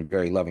things in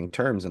very loving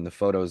terms, and the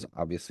photos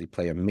obviously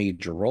play a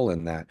major role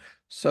in that.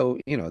 So,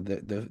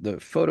 the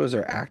photos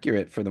are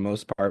accurate for the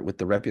most part with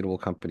the reputable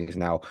companies.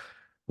 Now,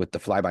 with the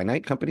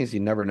fly-by-night companies, you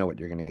never know what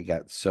you're going to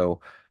get. So,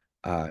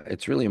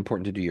 it's really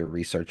important to do your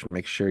research.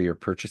 Make sure you're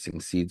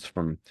purchasing seeds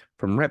from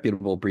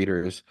reputable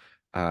breeders,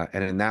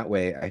 and in that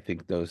way, I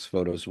think those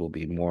photos will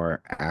be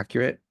more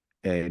accurate.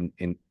 And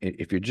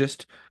if you're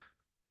just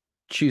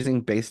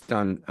choosing based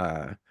on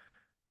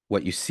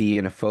what you see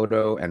in a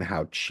photo and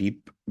how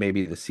cheap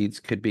maybe the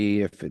seeds could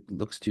be, if it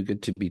looks too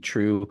good to be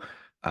true,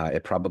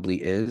 it probably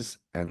is.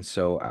 And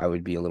so I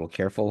would be a little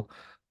careful.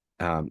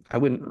 I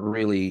wouldn't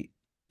really,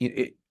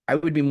 I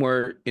would be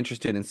more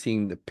interested in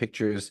seeing the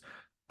pictures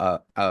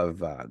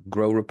of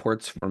grow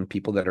reports from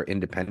people that are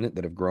independent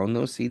that have grown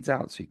those seeds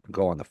out. So you can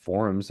go on the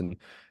forums and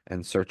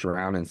search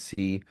around and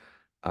see.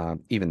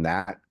 Even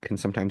that can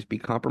sometimes be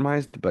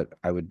compromised, but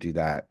I would do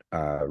that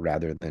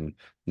rather than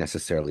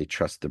necessarily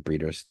trust the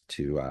breeders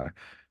to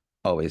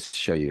always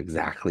show you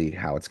exactly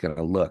how it's going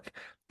to look.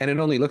 And it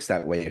only looks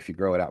that way if you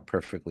grow it out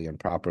perfectly and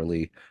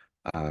properly.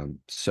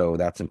 So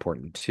that's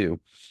important too.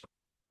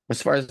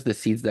 As far as the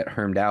seeds that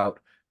hermed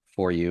out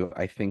for you,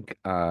 I think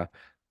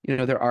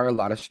there are a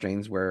lot of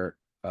strains where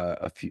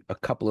a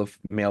couple of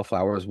male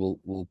flowers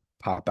will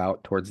pop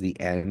out towards the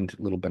end,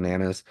 little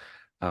bananas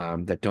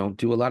that don't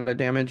do a lot of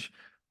damage.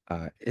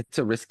 It's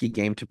a risky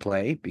game to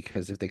play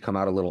because if they come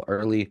out a little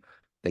early,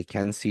 they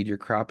can seed your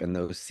crop, and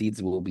those seeds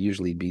will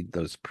usually be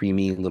those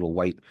preemie little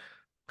white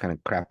kind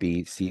of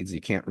crappy seeds. You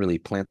can't really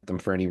plant them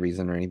for any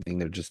reason or anything.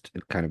 They're just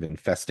kind of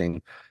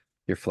infesting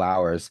your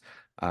flowers,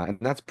 and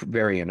that's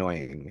very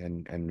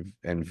annoying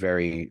and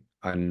very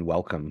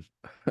unwelcome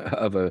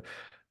of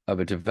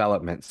a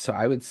development. So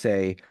I would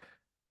say,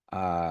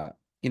 uh,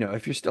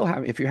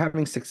 if you're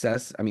having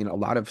success, I mean, a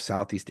lot of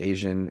Southeast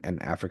Asian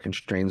and African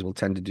strains will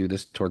tend to do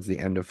this towards the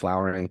end of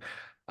flowering.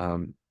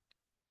 Um,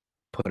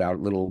 Put out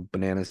little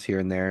bananas here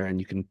and there, and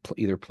you can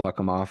either pluck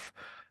them off.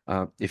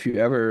 If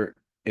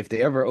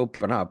they ever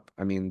open up,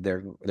 I mean,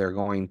 they're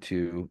going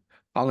to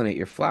pollinate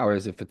your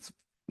flowers if it's,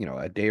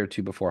 a day or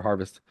two before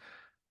harvest.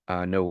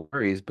 No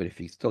worries. But if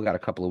you still got a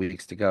couple of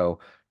weeks to go,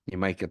 you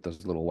might get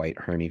those little white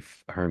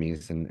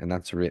Hermes, and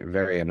that's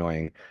very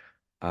annoying.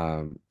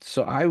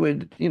 So I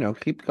would,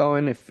 keep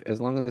going if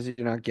as long as you're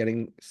not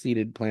getting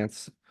seeded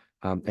plants,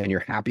 and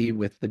you're happy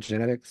with the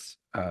genetics.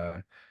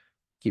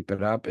 Keep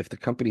it up. If the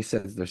company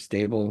says they're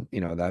stable,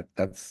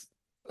 that's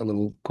a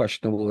little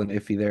questionable and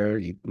iffy there.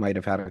 You might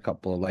have had a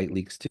couple of light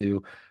leaks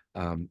too,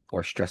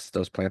 or stressed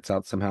those plants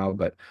out somehow.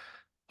 But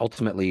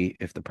ultimately,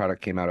 if the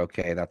product came out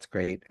okay, that's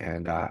great.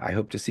 And I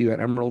hope to see you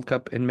at Emerald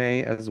Cup in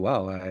May as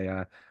well.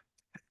 I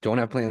don't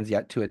have plans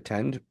yet to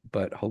attend,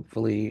 but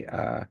hopefully,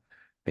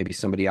 maybe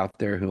somebody out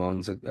there who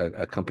owns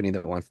a company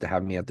that wants to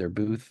have me at their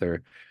booth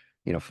or,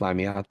 fly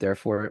me out there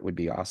for it would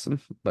be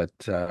awesome. But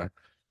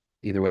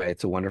either way,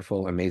 it's a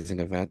wonderful,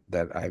 amazing event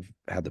that I've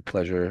had the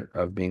pleasure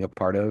of being a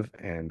part of,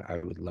 and I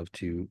would love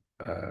to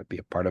be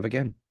a part of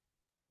again.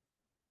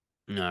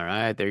 All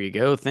right, there you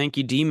go. Thank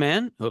you,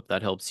 D-Man. Hope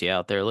that helps you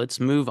out there. Let's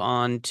move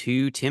on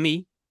to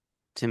Timmy.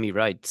 Timmy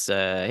writes,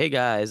 hey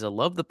guys, I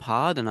love the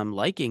pod and I'm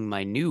liking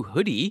my new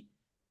hoodie.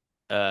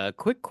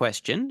 Quick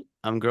question.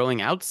 I'm growing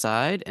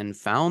outside and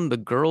found the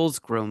girls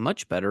grow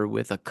much better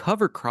with a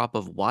cover crop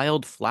of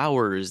wild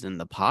flowers in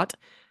the pot.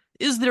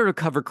 Is there a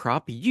cover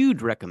crop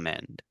you'd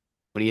recommend?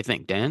 What do you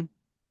think, Dan?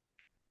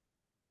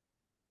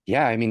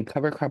 Yeah, I mean,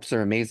 cover crops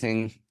are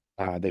amazing.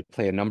 They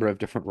play a number of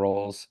different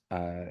roles.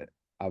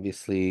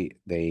 Obviously,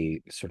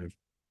 they sort of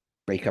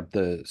break up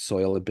the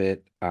soil a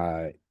bit.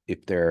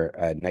 If they're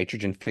a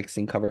nitrogen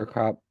fixing cover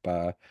crop,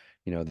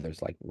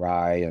 there's like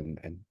rye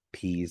and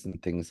peas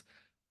and things,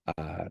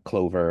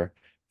 clover,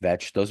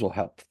 vetch, those will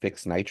help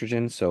fix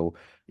nitrogen. So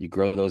you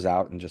grow those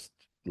out and just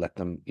let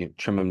them,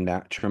 trim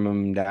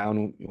them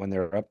down when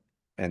they're up,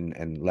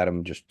 and let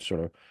them just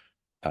sort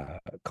of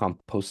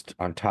compost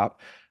on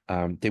top.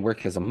 They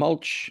work as a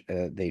mulch.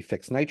 They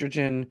fix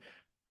nitrogen.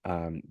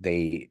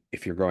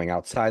 If you're growing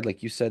outside,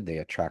 like you said, they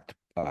attract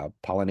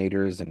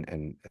pollinators,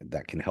 and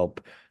that can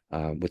help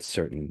with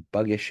certain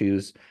bug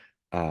issues.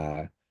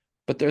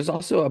 But there's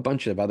also a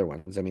bunch of other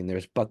ones. I mean,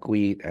 there's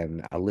buckwheat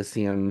and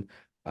Alyssum.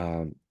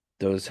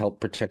 Those help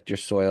protect your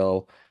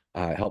soil,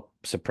 help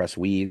suppress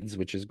weeds,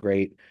 which is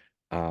great.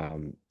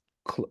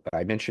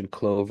 I mentioned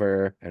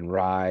clover and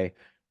rye,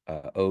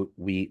 oat,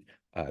 wheat.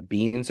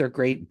 Beans are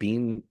great.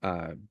 Bean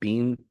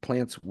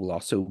plants will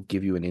also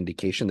give you an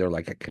indication. They're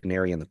like a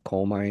canary in the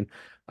coal mine,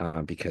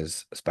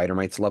 because spider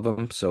mites love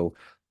them. So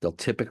they'll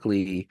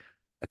typically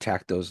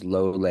attack those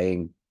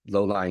low-lying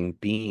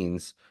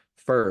beans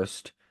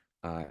first,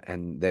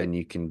 and then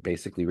you can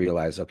basically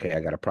realize, okay,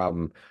 I got a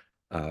problem.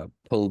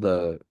 Pull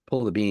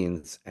the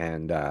beans,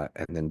 and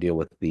then deal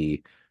with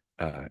the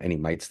any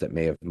mites that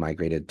may have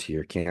migrated to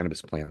your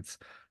cannabis plants.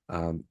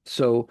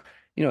 So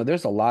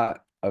there's a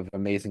lot of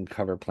amazing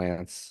cover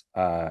plants,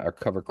 or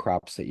cover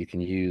crops that you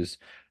can use,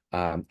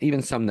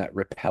 even some that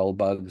repel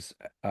bugs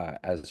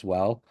as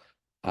well.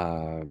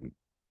 The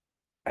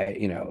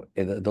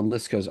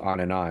list goes on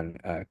and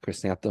on.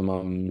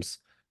 Chrysanthemums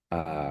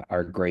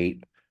are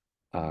great.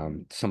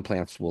 Some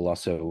plants will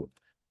also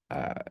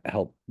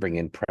help bring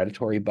in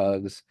predatory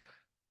bugs,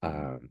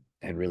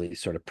 and really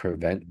sort of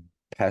prevent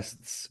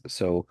pests.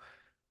 So,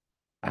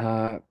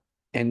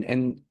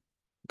 and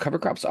cover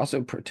crops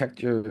also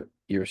protect your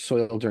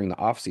soil during the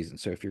off season.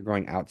 So if you're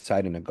growing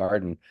outside in a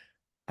garden,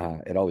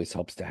 it always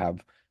helps to have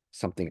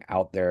something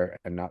out there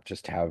and not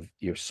just have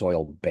your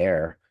soil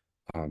bare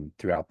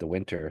throughout the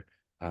winter,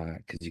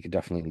 because you could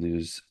definitely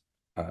lose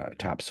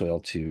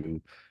topsoil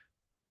to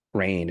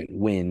rain and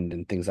wind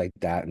and things like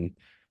that. And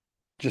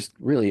just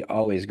really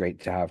always great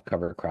to have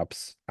cover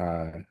crops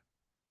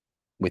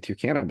with your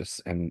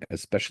cannabis, and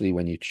especially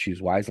when you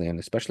choose wisely, and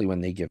especially when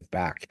they give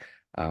back,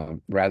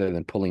 rather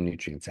than pulling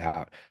nutrients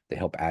out, they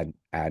help add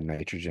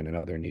nitrogen and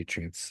other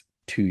nutrients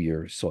to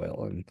your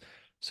soil. And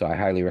so I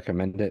highly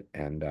recommend it,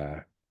 and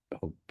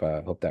hope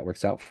that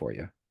works out for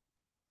you.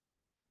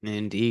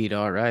 Indeed.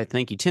 All right.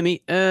 Thank you,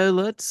 Timmy.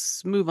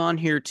 Let's move on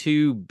here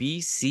to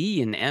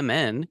BC and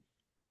MN.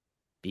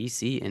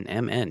 BC and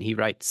MN. He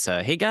writes,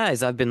 hey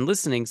guys, I've been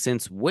listening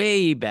since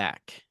way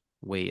back.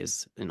 Way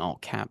is in all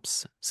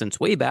caps. Since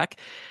way back,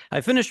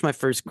 I finished my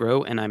first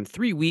grow and I'm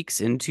 3 weeks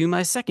into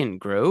my second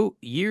grow.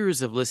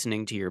 Years of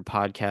listening to your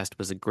podcast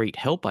was a great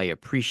help. I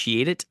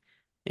appreciate it.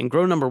 In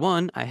grow number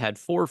 1, I had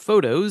 4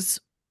 photos,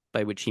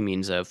 by which he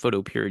means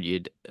photo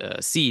period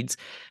seeds.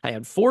 I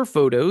had 4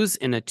 photos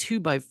in a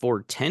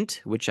 2x4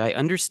 tent, which I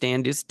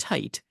understand is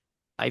tight.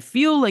 I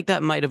feel like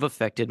that might have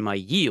affected my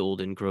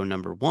yield in grow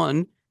number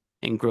 1.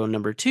 In grow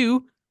number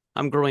 2,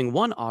 I'm growing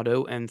 1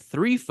 auto and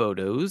 3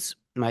 photos.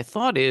 My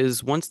thought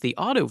is once the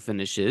auto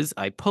finishes,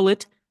 I pull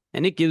it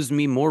and it gives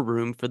me more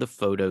room for the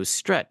photo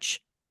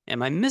stretch.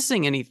 Am I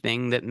missing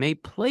anything that may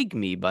plague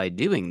me by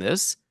doing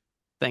this?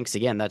 Thanks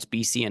again. That's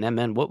BC and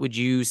MN. What would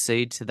you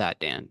say to that,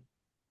 Dan?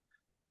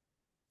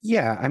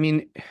 Yeah, I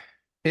mean,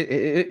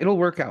 it'll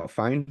work out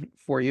fine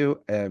for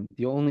you.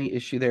 The only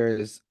issue there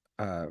is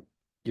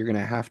you're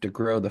gonna have to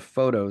grow the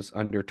photos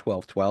under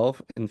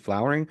 12-12 in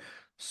flowering,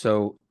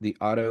 so the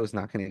auto is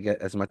not gonna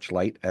get as much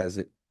light as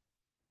it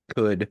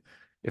could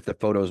if the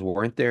photos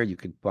weren't there. You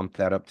could bump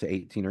that up to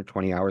 18 or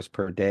 20 hours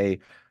per day.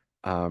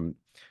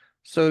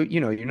 So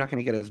you're not going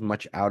to get as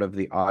much out of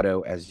the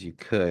auto as you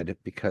could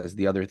because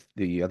the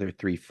other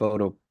 3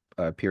 photo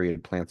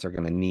period plants are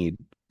going to need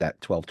that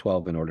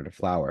 12-12 in order to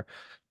flower.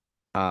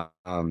 Now,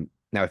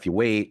 if you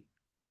wait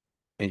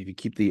and if you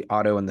keep the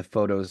auto and the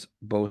photos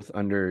both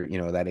under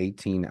that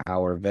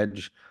 18-hour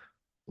veg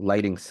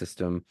lighting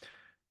system,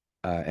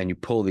 and you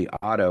pull the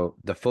auto,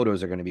 the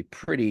photos are going to be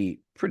pretty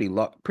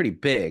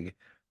big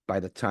by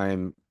the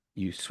time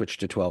you switch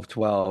to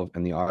 12-12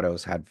 and the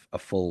autos had a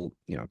full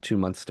 2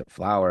 months to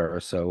flower or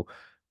so.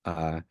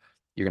 You're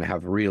going to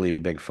have really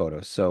big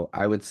photos. So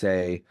I would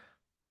say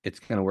it's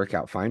going to work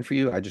out fine for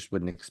you. I just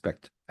wouldn't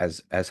expect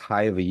as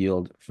high of a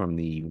yield from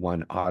the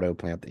 1 auto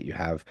plant that you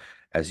have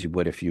as you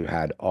would if you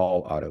had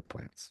all auto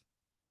plants.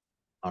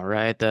 All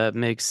right, that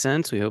makes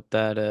sense. We hope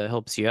that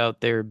helps you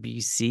out there,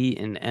 BC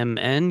and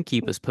MN.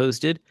 Keep us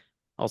posted.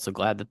 Also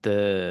glad that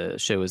the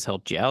show has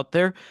helped you out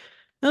there.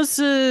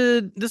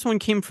 This one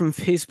came from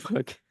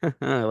Facebook.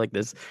 I like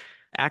this.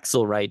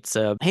 Axel writes,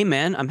 hey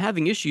man, I'm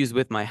having issues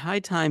with my High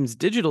Times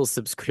digital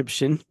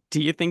subscription.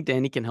 Do you think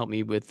Danny can help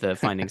me with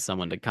finding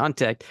someone to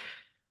contact?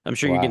 I'm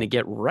sure you're going to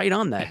get right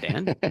on that,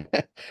 Dan.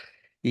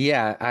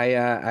 Yeah,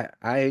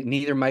 I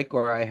neither Mike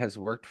or I has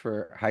worked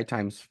for High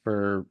Times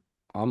for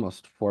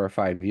almost 4 or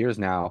 5 years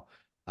now.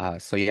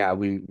 So yeah,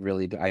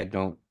 I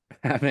don't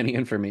have any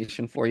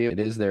information for you. It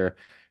is their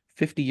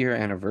 50-year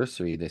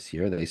anniversary this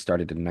year. They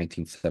started in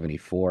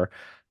 1974.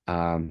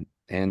 And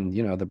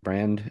the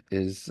brand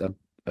is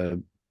a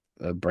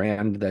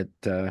brand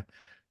that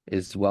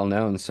is well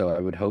known. So I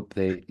would hope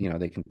they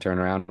can turn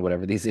around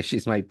whatever these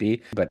issues might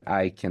be, but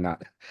I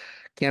cannot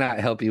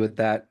help you with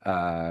that.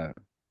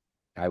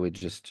 I would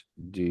just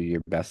do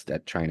your best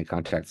at trying to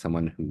contact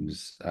someone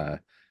who's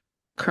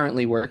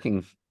currently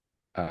working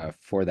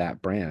for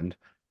that brand,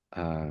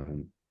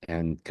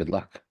 and good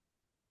luck.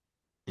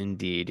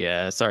 Indeed,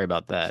 yeah. Sorry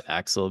about that,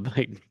 Axel.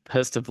 But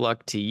best of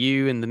luck to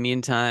you. In the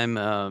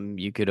meantime,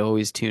 you could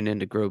always tune in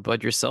to Grow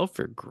Bud Yourself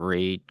for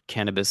great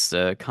cannabis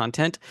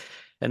content.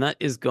 And that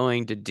is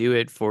going to do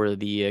it for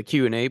the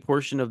Q&A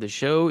portion of the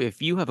show.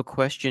 If you have a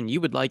question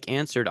you would like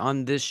answered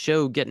on this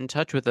show, get in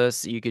touch with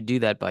us. You could do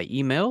that by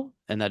email,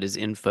 and that is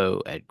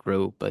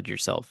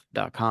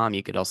info@growbudyourself.com.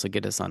 You could also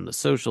get us on the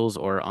socials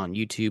or on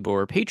YouTube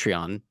or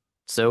Patreon.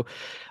 So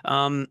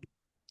how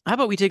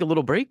about we take a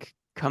little break,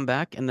 come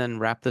back, and then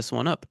wrap this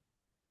one up?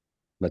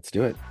 Let's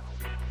do it.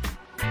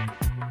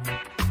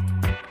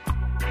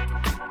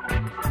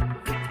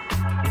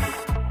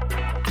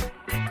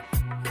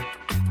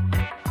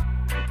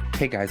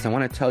 Hey guys, I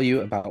want to tell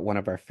you about one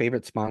of our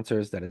favorite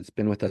sponsors that has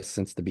been with us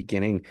since the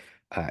beginning,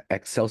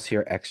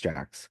 Excelsior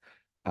Extracts.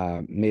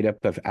 Made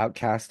up of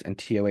Outcast and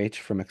TOH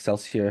from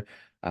Excelsior.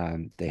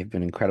 They've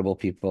been incredible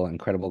people,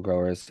 incredible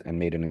growers, and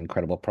made an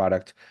incredible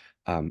product.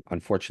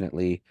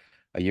 Unfortunately,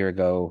 a year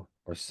ago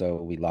or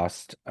so, we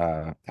lost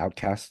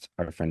Outcast,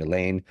 our friend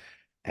Elaine,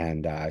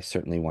 and I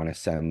certainly want to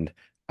send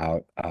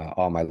out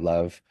all my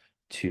love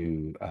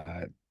to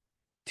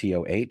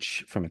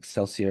TOH from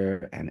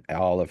Excelsior and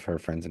all of her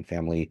friends and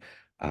family.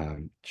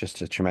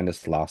 Just a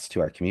tremendous loss to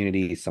our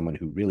community, someone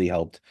who really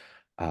helped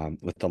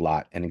with a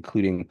lot, and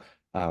including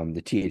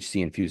the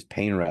THC infused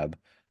pain rub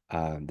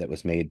that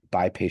was made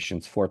by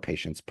patients for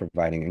patients,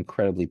 providing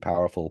incredibly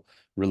powerful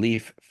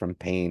relief from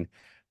pain.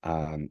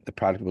 The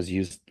product was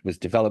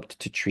developed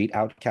to treat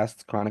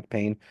Outcast's chronic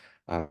pain.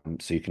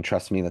 So you can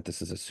trust me that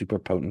this is a super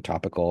potent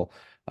topical,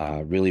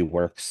 really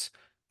works.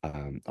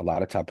 A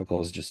lot of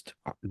topicals just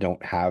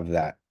don't have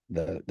the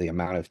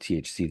amount of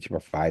THC to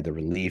provide the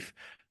relief,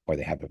 or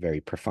they have a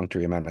very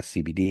perfunctory amount of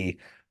CBD.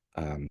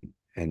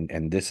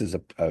 And this is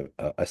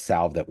a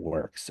salve that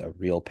works, a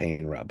real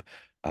pain rub.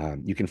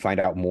 You can find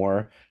out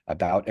more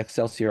about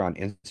Excelsior on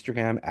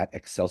Instagram at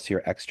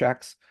Excelsior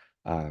Extracts.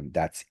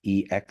 That's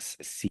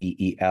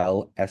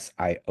EXCELSIOR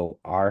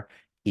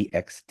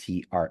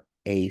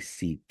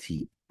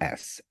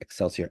EXTRACTS,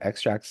 Excelsior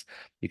Extracts.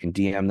 You can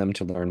DM them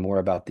to learn more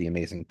about the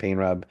amazing pain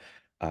rub.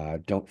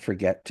 Don't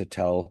forget to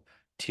tell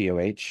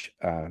TOH,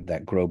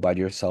 that Grow Bud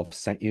Yourself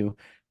sent you.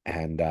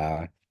 And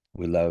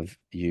we love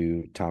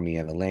you, Tommy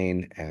and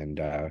Elaine,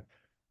 and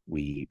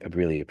we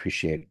really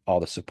appreciate all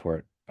the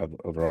support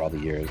over all the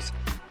years.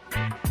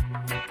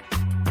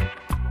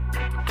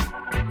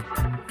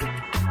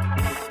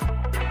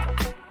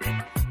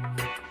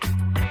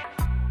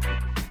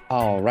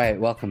 All right,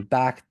 welcome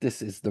back.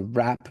 This is the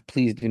wrap.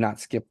 Please do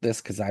not skip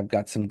this because I've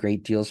got some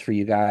great deals for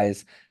you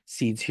guys.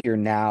 Seeds here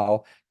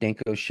now.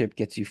 Danco Ship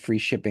gets you free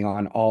shipping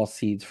on all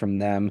seeds from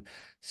them.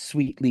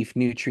 Sweet Leaf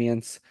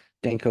Nutrients,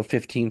 Danco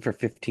 15 for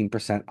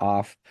 15%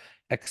 off.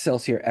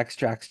 Excelsior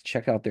Extracts,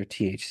 check out their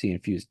THC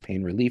infused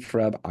pain relief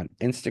rub on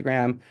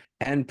Instagram.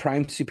 And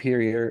Prime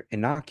Superior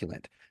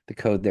Inoculant. The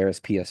code there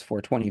is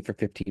PS420 for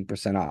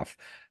 15% off.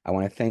 I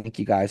want to thank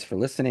you guys for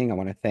listening. I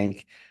want to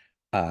thank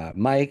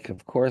Mike,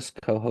 of course,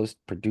 co-host,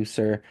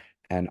 producer,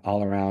 and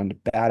all-around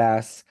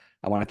badass.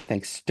 I want to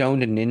thank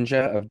Stoned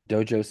Ninja of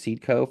Dojo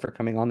Seed Co. for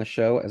coming on the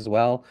show as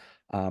well.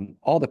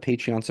 All the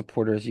Patreon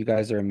supporters, you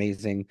guys are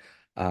amazing.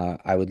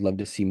 I would love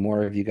to see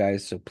more of you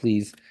guys, so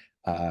please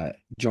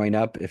join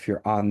up if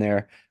you're on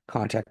there.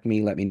 Contact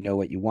me, let me know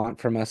what you want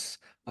from us.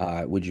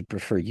 Would you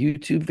prefer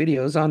YouTube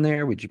videos on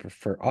there? Would you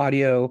prefer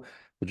audio?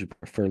 Would you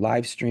prefer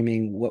live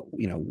streaming?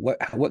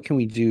 What can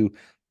we do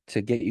to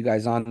get you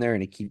guys on there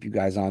and to keep you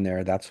guys on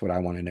there? That's what I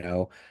want to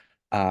know.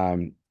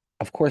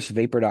 Of course,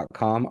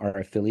 Vapor.com, our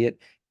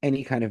affiliate,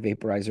 any kind of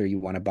vaporizer you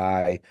want to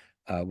buy,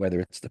 whether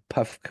it's the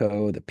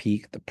Puffco, the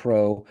Peak, the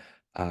Pro,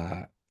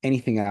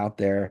 anything out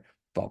there,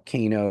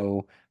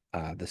 Volcano,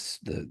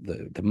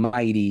 the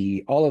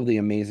Mighty, all of the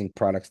amazing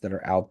products that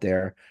are out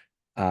there.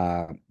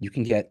 You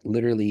can get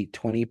literally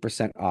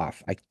 20%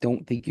 off. I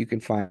don't think you can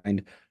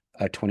find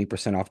a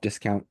 20% off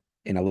discount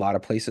in a lot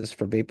of places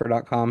for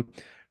Vapor.com.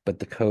 But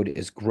the code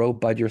is Grow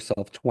Bud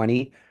Yourself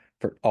 20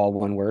 for all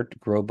one word,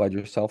 Grow Bud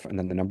Yourself, and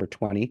then the number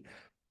 20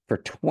 for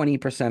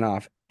 20%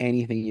 off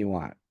anything you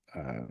want.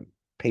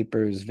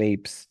 Papers,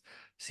 vapes,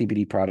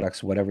 CBD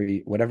products, whatever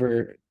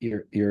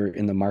you're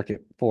in the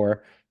market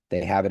for,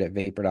 they have it at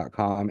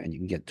Vapor.com, and you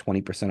can get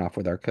 20% off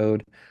with our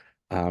code.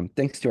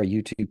 Thanks to our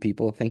YouTube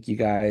people. Thank you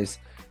guys.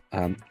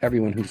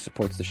 Everyone who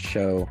supports the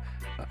show,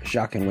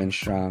 Jacques and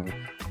Winstrong.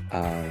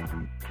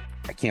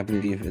 I can't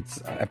believe it's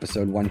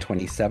episode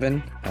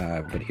 127,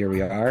 but here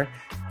we are,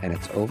 and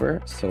it's over.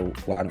 So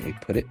why don't we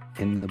put it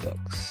in the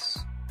books?